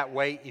stay that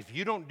way if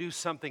you don't do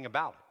something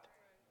about it.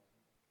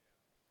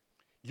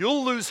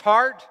 You'll lose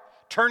heart,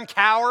 turn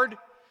coward,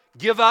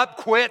 give up,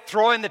 quit,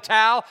 throw in the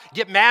towel,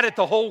 get mad at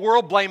the whole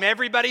world, blame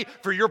everybody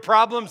for your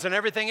problems and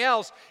everything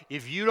else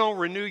if you don't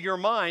renew your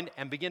mind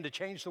and begin to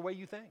change the way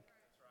you think.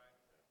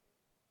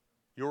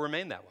 You'll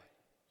remain that way.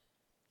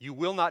 You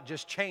will not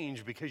just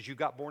change because you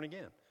got born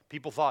again.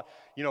 People thought,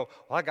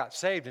 I got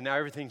saved and now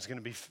everything's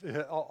going to be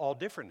all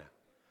different now.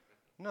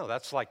 No,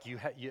 that's like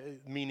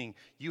meaning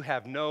you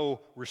have no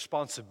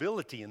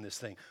responsibility in this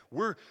thing.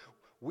 Where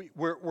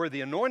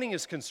the anointing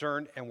is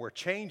concerned and where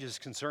change is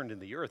concerned in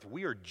the earth,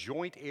 we are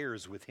joint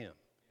heirs with Him.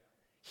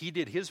 He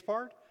did His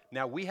part.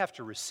 Now we have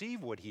to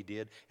receive what He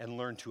did and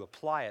learn to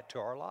apply it to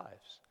our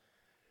lives.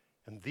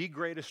 And the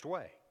greatest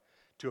way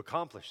to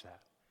accomplish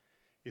that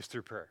is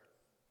through prayer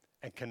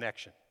and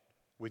connection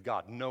with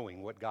God,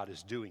 knowing what God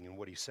is doing and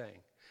what He's saying.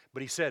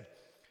 But He said,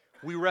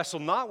 we wrestle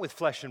not with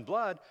flesh and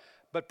blood,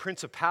 but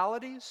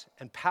principalities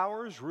and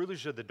powers,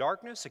 rulers of the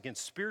darkness,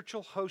 against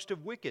spiritual host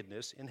of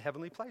wickedness in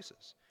heavenly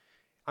places.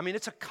 I mean,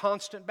 it's a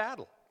constant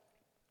battle.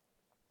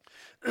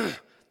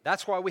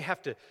 That's why we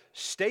have to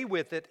stay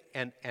with it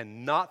and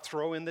not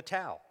throw in the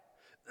towel.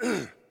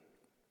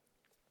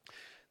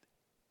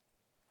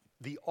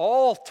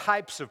 All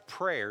types of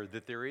prayer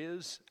that there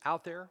is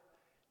out there,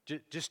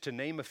 just to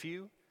name a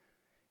few,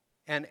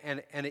 and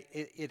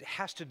it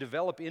has to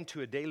develop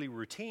into a daily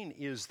routine,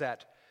 is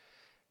that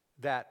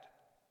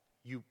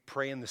you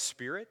pray in the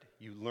Spirit.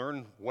 You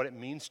learn what it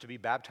means to be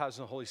baptized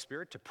in the Holy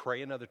Spirit, to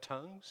pray in other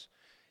tongues.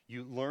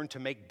 You learn to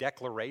make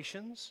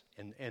declarations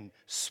and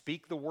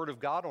speak the Word of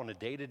God on a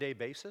day-to-day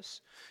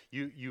basis.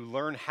 You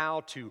learn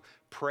how to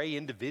pray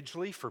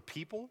individually for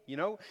people.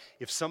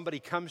 If somebody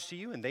comes to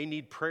you and they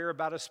need prayer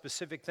about a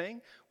specific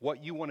thing,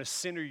 what you want to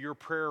center your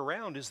prayer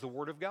around is the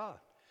Word of God.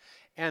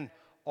 And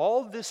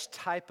all this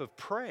type of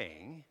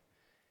praying,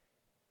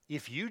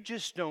 if you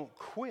just don't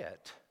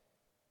quit,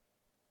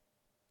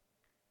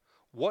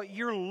 what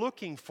you're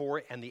looking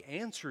for and the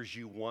answers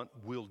you want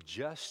will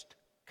just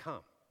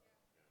come.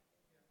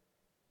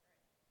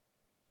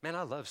 Man,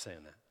 I love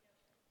saying that.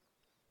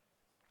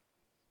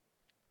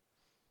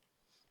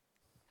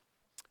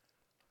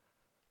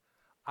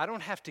 I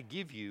don't have to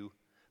give you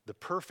the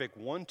perfect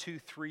 1, 2,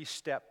 3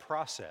 step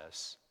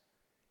process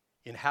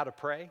in how to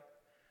pray.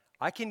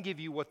 I can give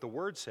you what the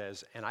Word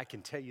says, and I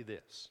can tell you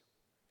this.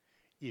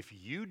 If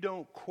you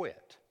don't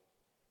quit,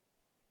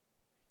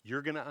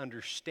 you're going to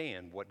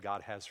understand what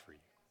God has for you.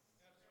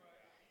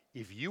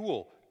 If you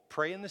will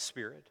pray in the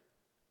Spirit,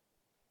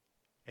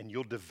 and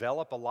you'll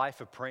develop a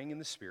life of praying in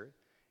the Spirit,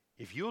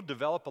 if you'll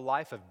develop a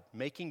life of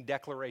making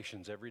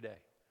declarations every day,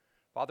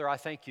 Father, I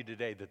thank you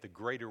today that the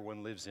greater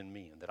one lives in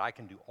me and that I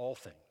can do all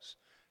things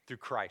through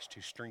Christ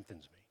who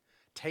strengthens me.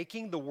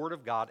 Taking the Word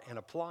of God and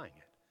applying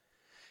it.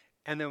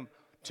 And then,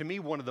 to me,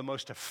 one of the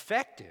most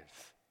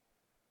effective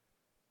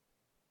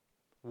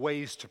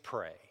ways to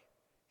pray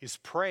is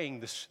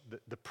praying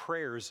the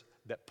prayers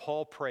that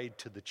Paul prayed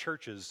to the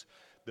churches,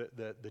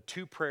 the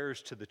 2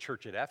 prayers to the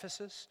church at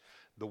Ephesus,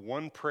 the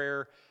 1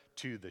 prayer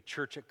to the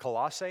church at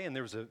Colossae, and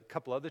there was a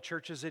couple other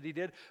churches that he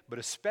did, but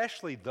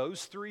especially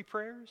those 3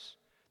 prayers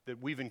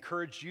that we've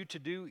encouraged you to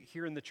do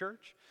here in the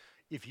church.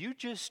 If you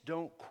just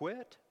don't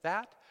quit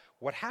that,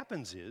 what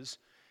happens is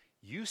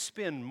you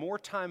spend more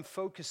time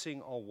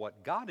focusing on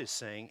what God is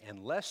saying and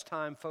less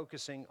time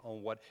focusing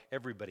on what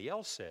everybody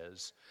else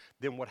says.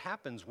 Then what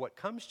happens, what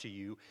comes to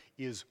you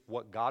is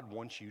what God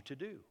wants you to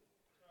do.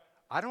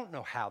 I don't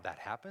know how that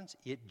happens.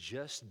 It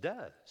just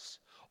does.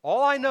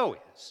 All I know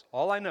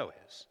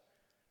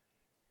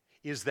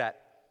is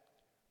that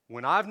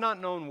when I've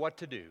not known what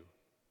to do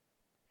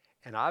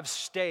and I've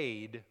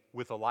stayed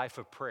with a life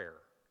of prayer,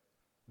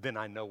 then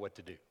I know what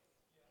to do.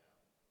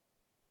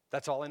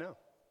 That's all I know.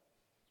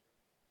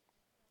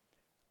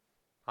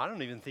 I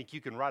don't even think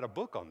you can write a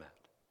book on that.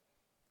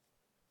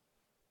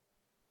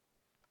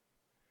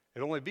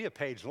 It'll only be a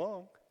page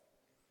long.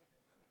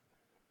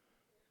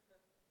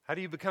 How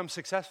do you become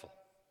successful?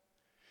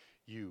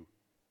 You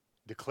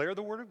declare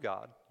the Word of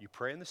God, you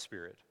pray in the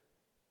Spirit,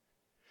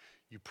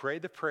 you pray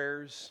the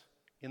prayers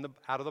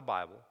out of the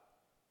Bible,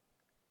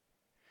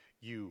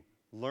 you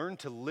learn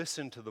to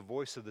listen to the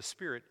voice of the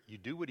Spirit, you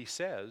do what He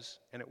says,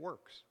 and it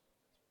works.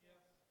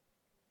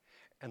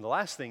 And the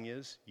last thing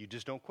is, you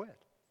just don't quit.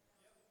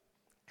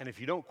 And if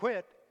you don't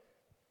quit,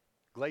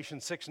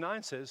 Galatians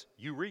 6:9 says,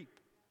 you reap.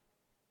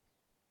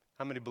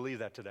 How many believe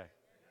that today?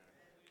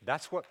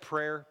 That's what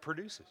prayer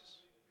produces.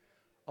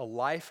 A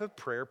life of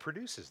prayer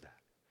produces that.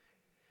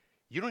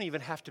 You don't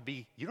even have to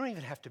be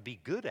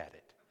good at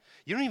it.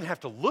 You don't even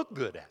have to look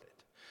good at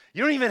it.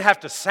 You don't even have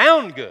to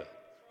sound good.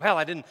 Well,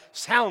 I didn't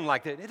sound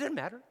like that. It didn't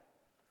matter.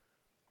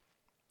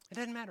 It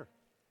didn't matter.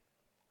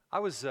 I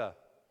was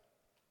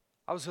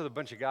I was with a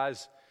bunch of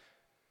guys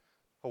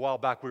a while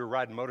back. We were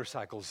riding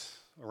motorcycles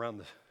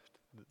around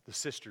the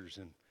Sisters,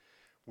 and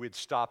we had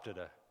stopped at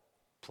a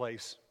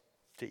place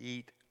to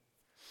eat.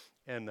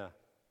 And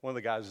one of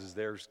the guys is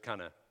there's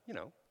kind of, a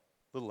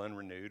little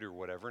unrenewed or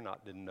whatever,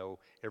 didn't know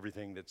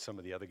everything that some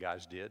of the other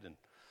guys did,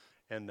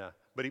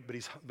 but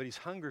he's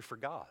hungry for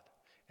God.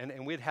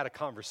 And we'd had a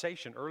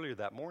conversation earlier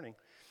that morning,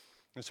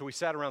 and so we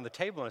sat around the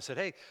table and I said,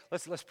 "Hey,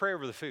 let's pray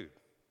over the food."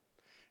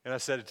 And I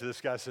said it to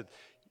this guy. I said,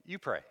 "You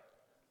pray."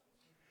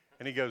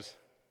 And he goes,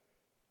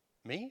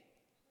 "Me?"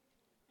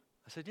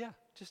 I said, "Yeah,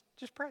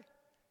 just pray."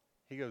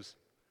 He goes,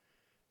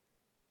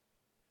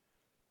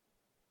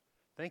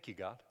 "Thank you,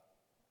 God.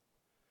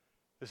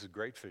 This is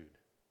great food.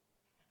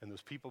 And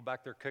those people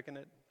back there cooking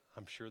it,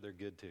 I'm sure they're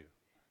good too,"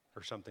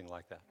 or something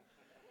like that.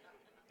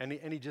 And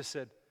he just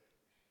said,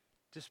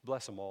 "Just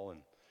bless them all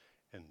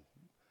and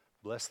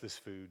bless this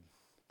food.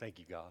 Thank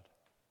you, God."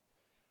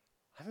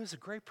 I mean, it was a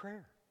great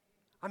prayer.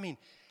 I mean,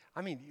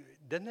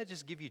 doesn't that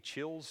just give you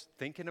chills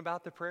thinking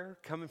about the prayer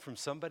coming from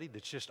somebody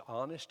that's just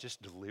honest,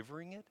 just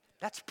delivering it?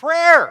 That's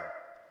prayer.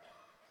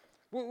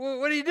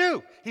 What did he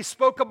do? He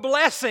spoke a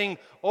blessing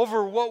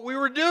over what we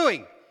were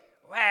doing.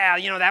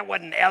 Well, that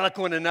wasn't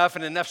eloquent enough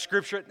and enough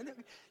scripture.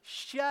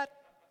 Shut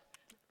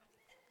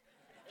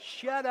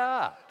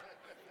up.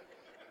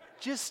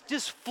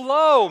 Just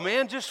flow,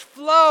 man. Just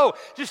flow.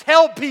 Just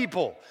help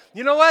people.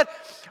 You know what?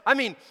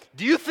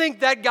 Do you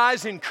think that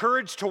guy's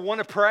encouraged to want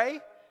to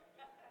pray?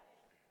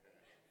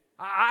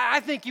 I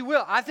think he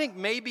will. I think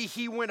maybe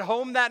he went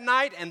home that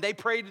night and they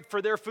prayed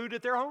for their food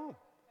at their home.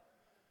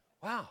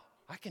 Wow,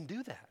 I can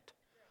do that.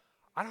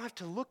 I don't have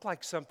to look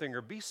like something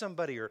or be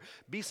somebody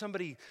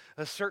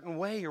a certain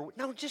way.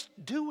 No, just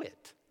do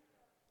it.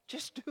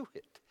 Just do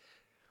it.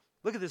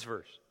 Look at this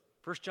verse,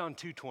 1 John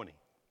 2:20.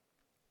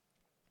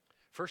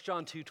 1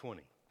 John 2:20.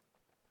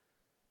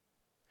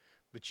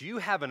 But you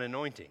have an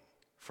anointing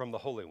from the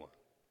Holy One,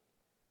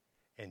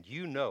 and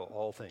you know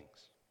all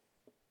things.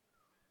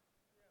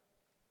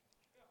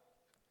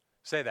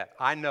 Say that.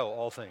 I know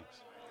all things.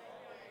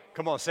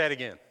 Come on, say it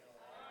again.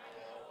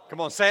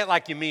 Come on, say it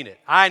like you mean it.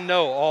 I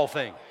know all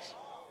things.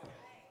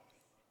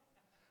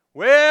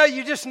 Well,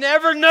 you just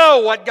never know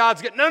what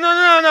God's got.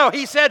 No.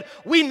 He said,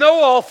 we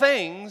know all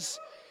things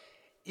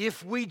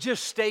if we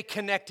just stay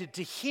connected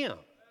to Him.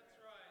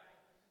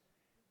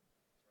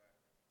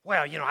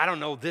 Well, I don't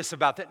know this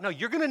about that. No,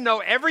 you're going to know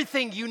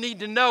everything you need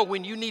to know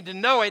when you need to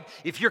know it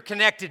if you're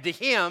connected to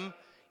Him,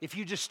 if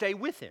you just stay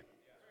with Him.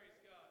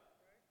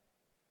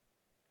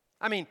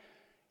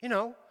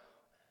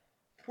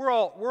 We're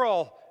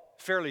all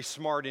fairly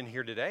smart in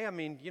here today.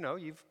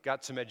 You've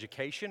got some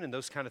education and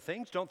those kind of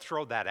things. Don't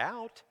throw that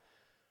out.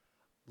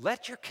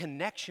 Let your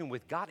connection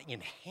with God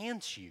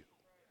enhance you.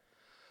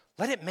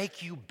 Let it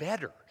make you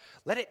better.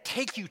 Let it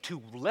take you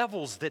to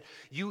levels that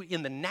you,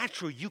 in the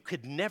natural, you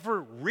could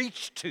never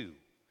reach to.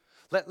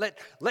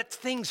 Let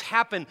things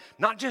happen,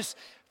 not just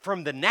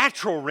from the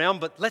natural realm,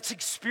 but let's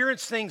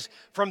experience things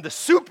from the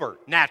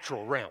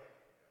supernatural realm.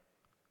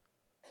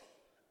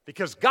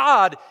 Because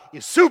God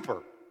is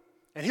super,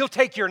 and He'll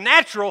take your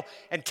natural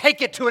and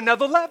take it to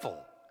another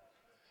level.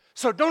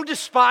 So don't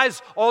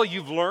despise all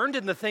you've learned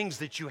and the things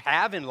that you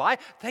have in life.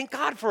 Thank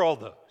God for all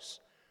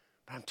those.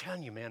 But I'm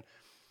telling you, man,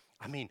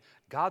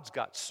 God's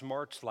got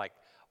smarts like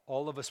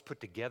all of us put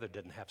together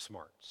doesn't have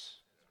smarts.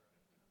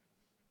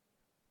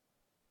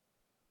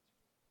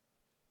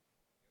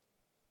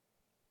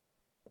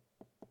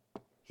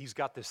 He's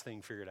got this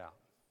thing figured out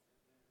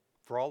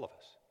for all of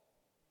us.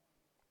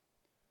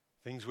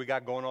 Things we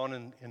got going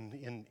on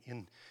in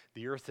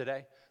the earth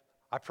today,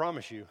 I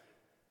promise you,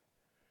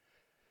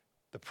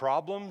 the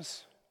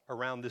problems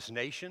around this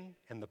nation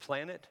and the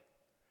planet,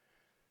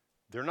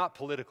 they're not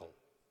political.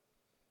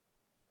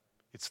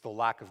 It's the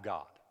lack of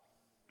God.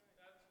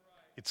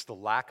 It's the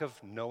lack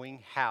of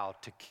knowing how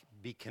to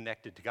be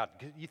connected to God.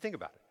 You think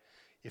about it.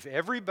 If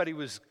everybody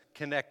was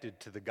connected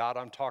to the God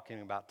I'm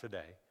talking about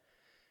today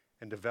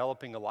and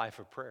developing a life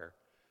of prayer,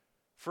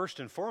 first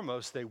and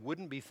foremost, they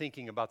wouldn't be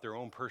thinking about their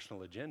own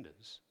personal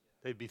agendas.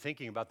 They'd be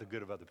thinking about the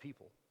good of other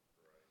people.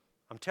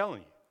 I'm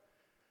telling you,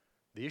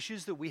 the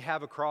issues that we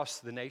have across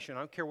the nation, I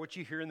don't care what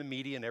you hear in the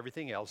media and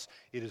everything else,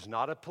 it is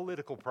not a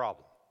political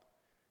problem.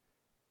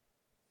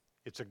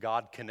 It's a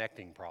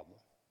God-connecting problem.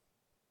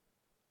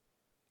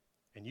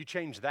 And you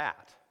change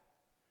that,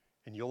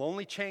 and you'll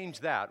only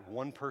change that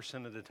one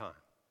person at a time.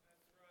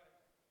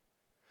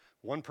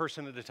 One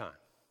person at a time.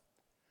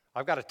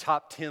 I've got a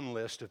top 10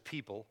 list of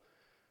people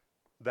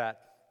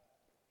that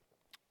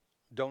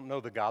don't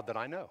know the God that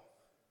I know.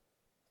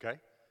 Okay?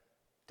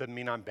 Doesn't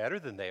mean I'm better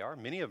than they are.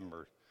 Many of them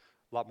are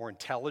a lot more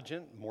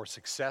intelligent, more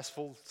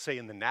successful, say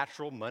in the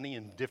natural, money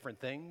and different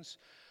things.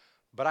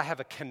 But I have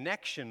a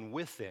connection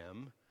with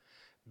them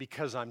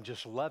because I'm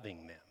just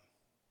loving them.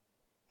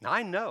 Now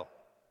I know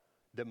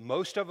that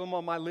most of them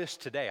on my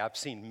list today, I've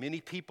seen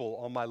many people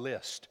on my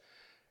list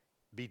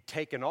be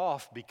taken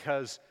off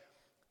because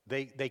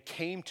they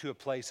came to a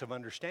place of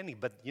understanding.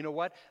 But you know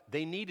what?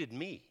 They needed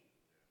me.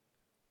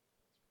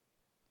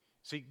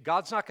 See,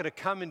 God's not going to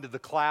come into the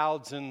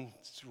clouds and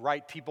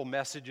write people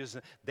messages.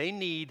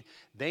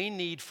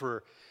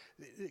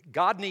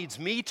 God needs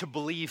me to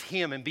believe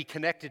Him and be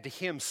connected to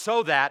Him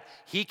so that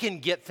He can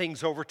get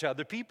things over to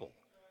other people.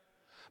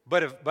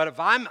 But if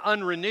I'm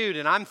unrenewed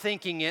and I'm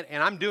thinking it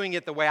and I'm doing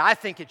it the way I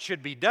think it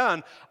should be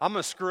done, I'm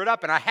going to screw it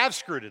up, and I have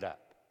screwed it up.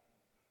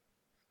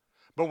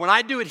 But when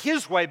I do it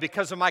His way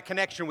because of my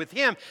connection with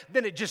Him,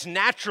 then it just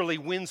naturally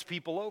wins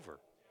people over.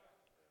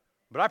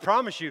 But I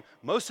promise you,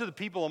 most of the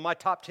people on my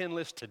top 10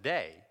 list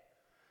today,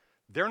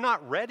 they're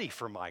not ready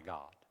for my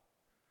God.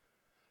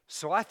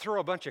 So I throw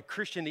a bunch of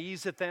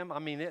Christianese at them. I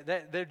mean,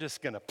 they're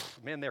just going to,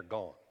 man, they're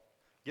gone.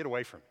 Get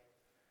away from me.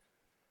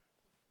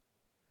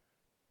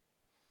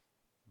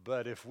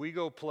 But if we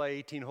go play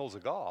 18 holes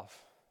of golf,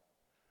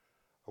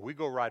 or we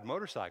go ride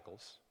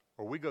motorcycles,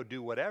 or we go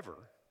do whatever,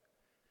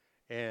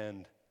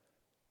 and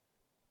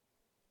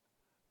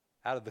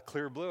out of the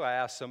clear blue, I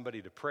asked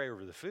somebody to pray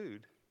over the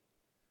food,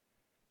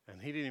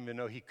 and he didn't even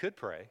know he could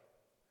pray.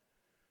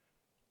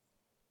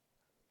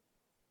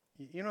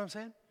 You know what I'm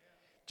saying?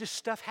 Just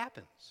stuff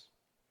happens.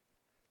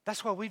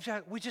 That's why we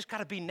just got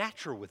to be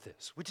natural with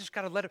this. We just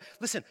got to let it.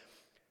 Listen,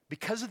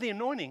 because of the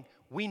anointing,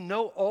 we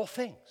know all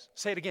things.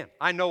 Say it again.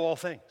 I know all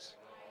things.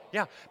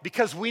 Yeah,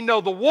 because we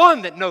know the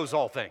one that knows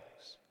all things.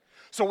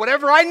 So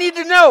whatever I need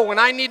to know, when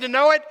I need to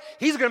know it,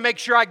 He's going to make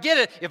sure I get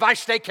it if I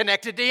stay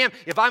connected to Him.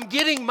 If I'm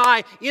getting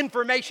my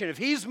information, if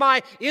He's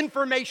my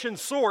information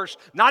source,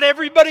 not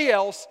everybody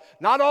else,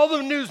 not all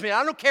the news media.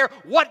 I don't care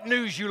what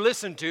news you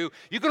listen to.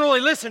 You can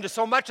only listen to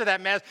so much of that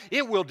mess.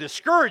 It will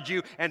discourage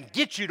you and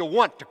get you to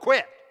want to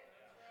quit.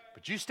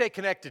 But you stay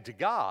connected to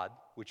God,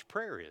 which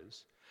prayer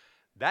is.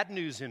 That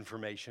news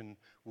information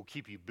will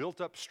keep you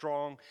built up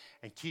strong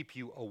and keep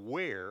you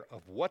aware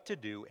of what to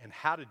do and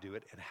how to do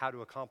it and how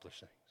to accomplish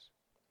things.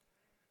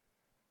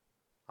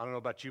 I don't know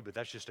about you, but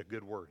that's just a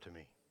good word to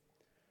me.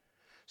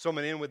 So I'm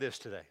going to end with this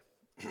today.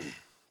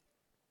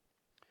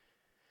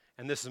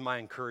 And this is my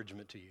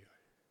encouragement to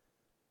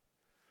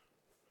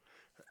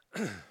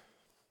you.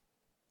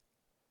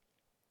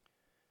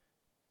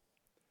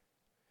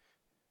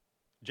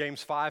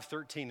 James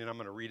 5:13, and I'm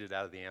going to read it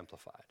out of the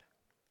Amplified.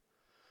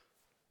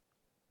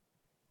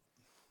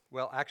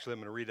 Well, actually, I'm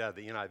going to read it out of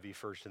the NIV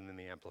first and then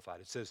the Amplified.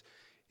 It says,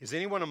 "Is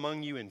anyone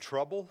among you in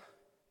trouble?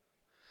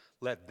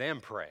 Let them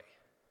pray.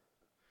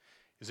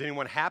 Is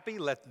anyone happy?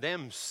 Let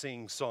them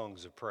sing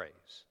songs of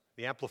praise."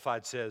 The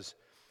Amplified says,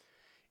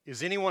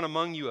 "Is anyone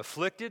among you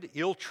afflicted,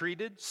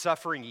 ill-treated,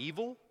 suffering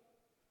evil?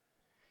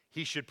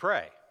 He should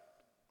pray.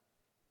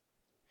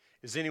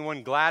 Is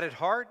anyone glad at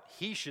heart?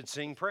 He should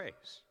sing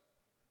praise."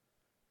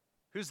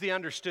 Who's the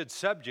understood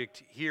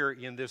subject here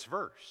in this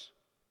verse?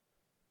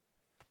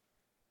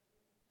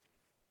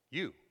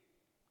 You.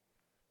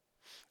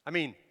 I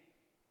mean,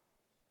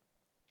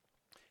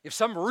 if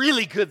some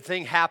really good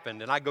thing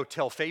happened and I go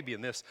tell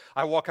Fabian this,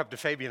 I walk up to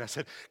Fabian and I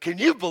said, "Can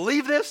you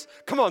believe this?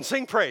 Come on,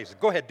 sing praise."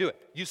 Go ahead, do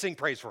it. You sing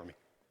praise for me.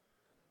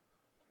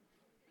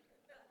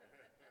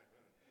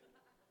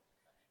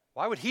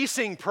 Why would he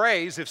sing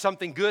praise if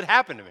something good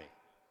happened to me?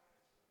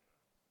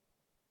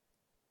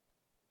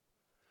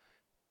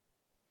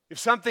 If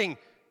something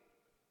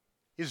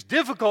is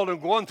difficult and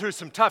going through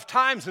some tough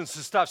times and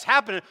some stuff's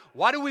happening,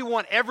 why do we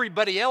want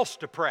everybody else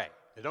to pray?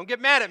 Now, don't get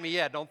mad at me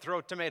yet. Don't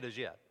throw tomatoes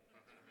yet.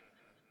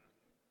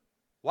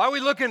 Why are we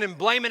looking and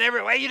blaming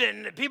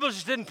everyone? People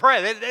just didn't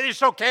pray. They just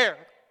don't care.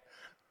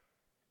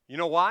 You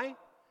know why?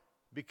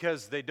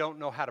 Because they don't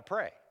know how to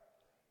pray.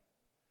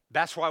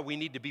 That's why we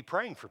need to be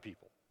praying for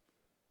people.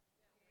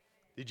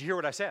 Did you hear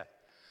what I said?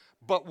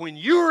 But when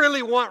you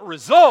really want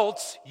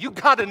results, you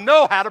got to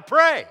know how to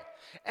pray.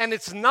 And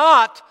it's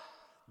not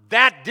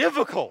that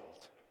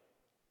difficult.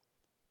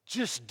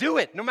 Just do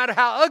it, no matter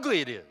how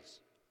ugly it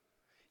is.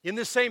 In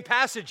this same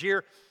passage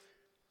here,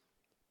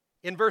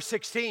 in verse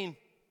 16,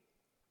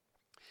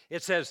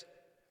 it says,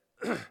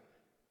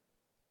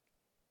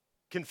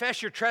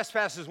 "Confess your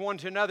trespasses one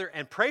to another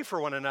and pray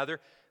for one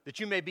another that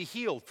you may be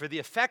healed. For the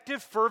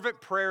effective, fervent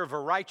prayer of a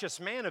righteous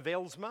man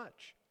avails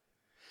much."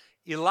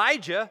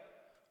 Elijah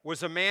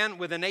was a man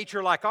with a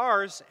nature like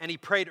ours, and he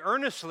prayed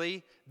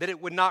earnestly that it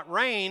would not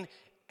rain,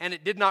 and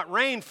it did not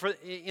rain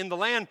in the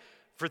land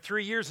for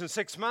 3 years and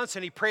 6 months,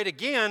 and he prayed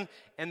again,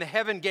 and the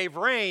heaven gave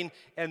rain,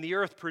 and the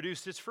earth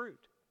produced its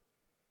fruit.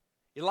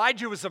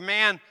 Elijah was a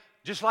man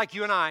just like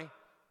you and I,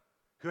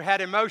 who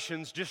had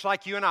emotions just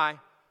like you and I.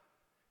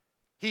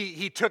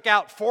 He took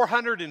out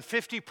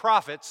 450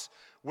 prophets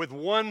with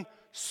one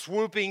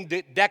swooping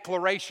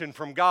declaration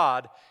from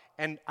God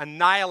and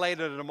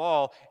annihilated them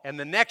all. And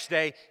the next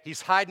day,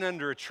 he's hiding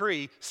under a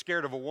tree,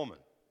 scared of a woman.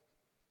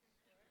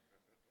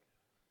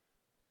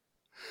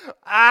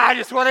 I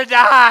just want to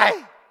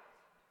die.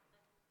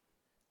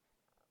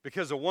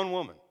 Because of one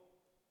woman.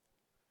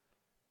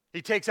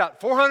 He takes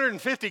out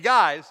 450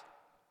 guys,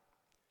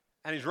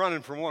 and he's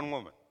running from one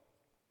woman.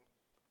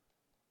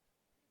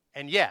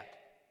 And yet,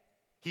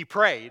 he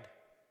prayed,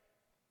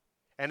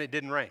 and it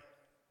didn't rain.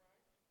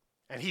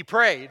 And he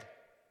prayed,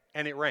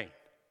 and it rained.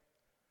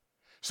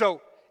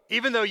 So,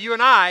 even though you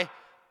and I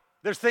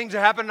There's things that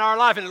happen in our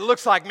life, and it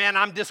looks like, man,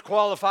 I'm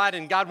disqualified,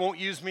 and God won't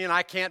use me, and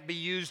I can't be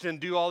used and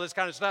do all this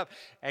kind of stuff.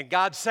 And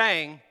God's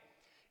saying,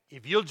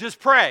 if you'll just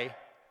pray,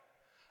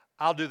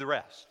 I'll do the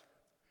rest.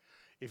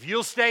 If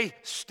you'll stay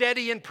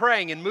steady in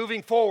praying and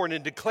moving forward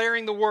and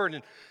declaring the word,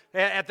 and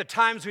at the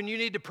times when you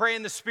need to pray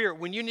in the Spirit,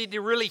 when you need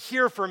to really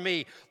hear from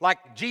me,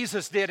 like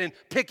Jesus did in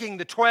picking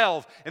the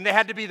 12, and they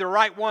had to be the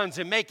right ones,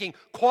 and making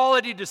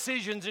quality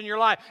decisions in your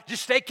life,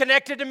 just stay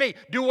connected to me.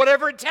 Do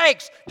whatever it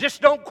takes.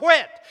 Just don't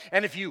quit.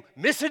 And if you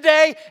miss a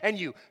day and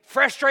you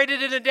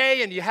frustrated in a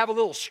day and you have a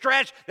little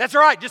stretch, that's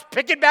all right. Just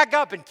pick it back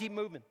up and keep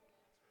moving.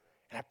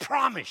 And I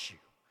promise you,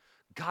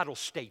 God will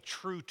stay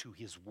true to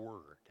His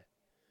word.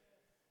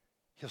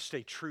 He'll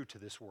stay true to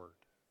this word.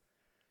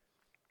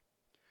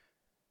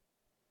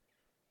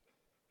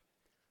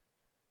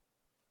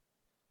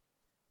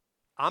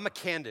 I'm a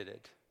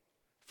candidate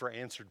for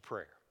answered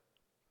prayer.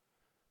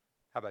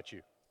 How about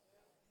you?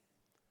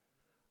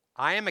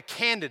 I am a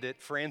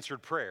candidate for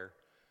answered prayer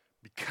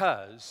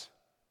because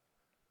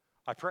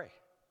I pray.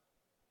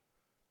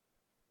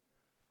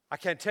 I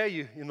can't tell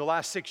you in the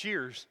last 6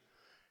 years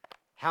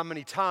how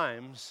many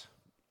times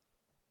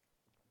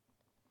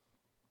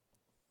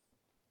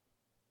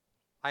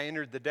I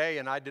entered the day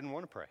and I didn't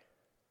want to pray.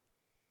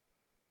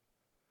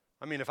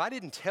 I mean, if I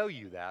didn't tell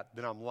you that,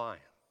 then I'm lying.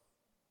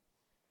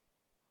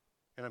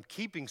 And I'm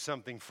keeping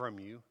something from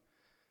you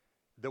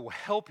that will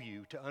help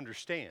you to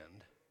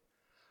understand.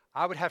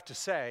 I would have to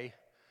say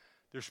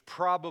there's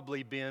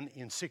probably been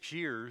in 6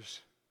 years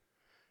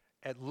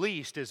at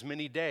least as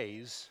many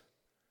days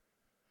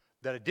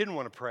that I didn't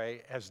want to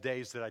pray as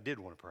days that I did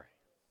want to pray.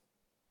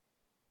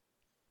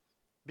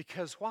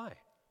 Because why?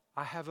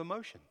 I have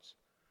emotions.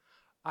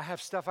 I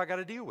have stuff I got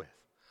to deal with.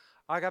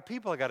 I got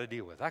people I got to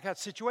deal with. I got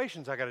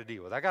situations I got to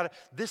deal with. I got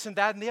this and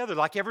that and the other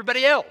like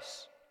everybody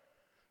else.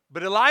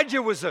 But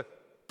Elijah was a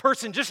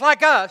person just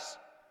like us.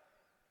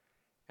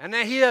 And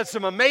then he had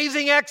some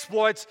amazing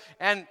exploits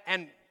and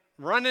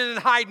running and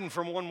hiding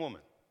from one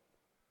woman.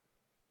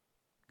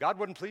 God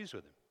wasn't pleased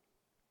with him.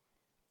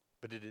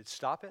 But did it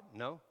stop it?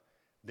 No.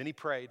 Then he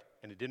prayed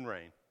and it didn't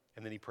rain.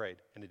 And then he prayed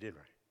and it did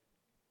rain.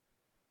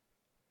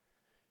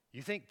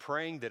 You think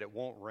praying that it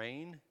won't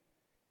rain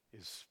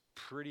is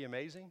pretty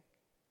amazing?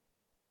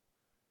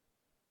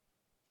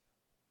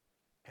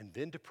 And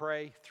then to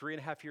pray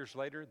 3.5 years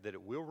later that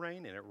it will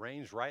rain, and it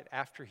rains right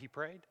after he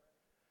prayed?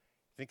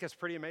 You think that's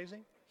pretty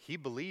amazing? He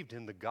believed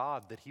in the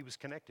God that he was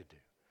connected to.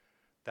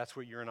 That's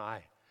what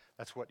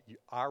that's what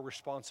our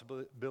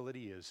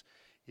responsibility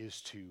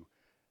is to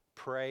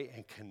pray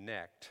and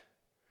connect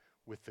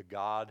with the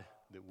God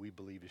that we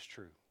believe is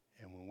true.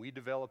 And when we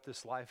develop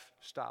this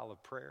lifestyle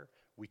of prayer,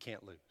 we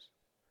can't lose.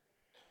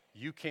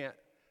 You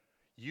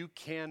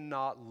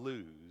cannot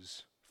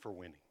lose for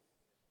winning.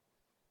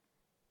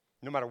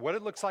 No matter what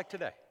it looks like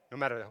today, no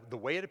matter the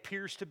way it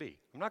appears to be.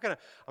 I'm not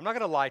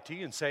gonna lie to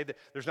you and say that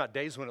there's not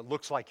days when it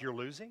looks like you're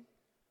losing.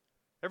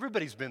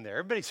 Everybody's been there.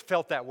 Everybody's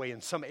felt that way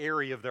in some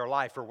area of their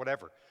life or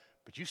whatever.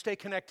 But you stay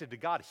connected to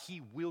God,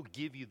 He will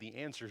give you the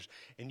answers.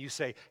 And you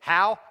say,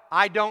 how?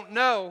 I don't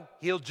know.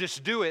 He'll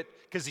just do it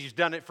because He's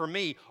done it for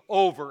me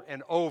over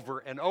and over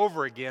and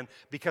over again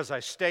because I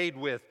stayed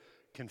with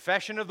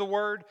confession of the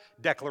Word,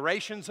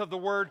 declarations of the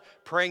Word,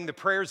 praying the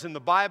prayers in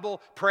the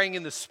Bible, praying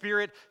in the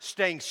Spirit,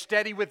 staying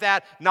steady with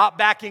that, not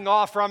backing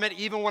off from it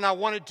even when I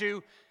wanted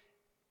to.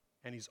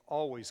 And He's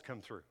always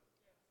come through.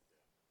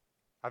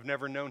 I've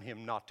never known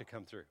Him not to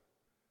come through.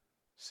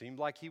 Seemed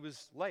like He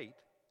was late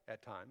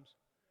at times,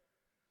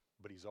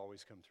 but He's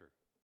always come through.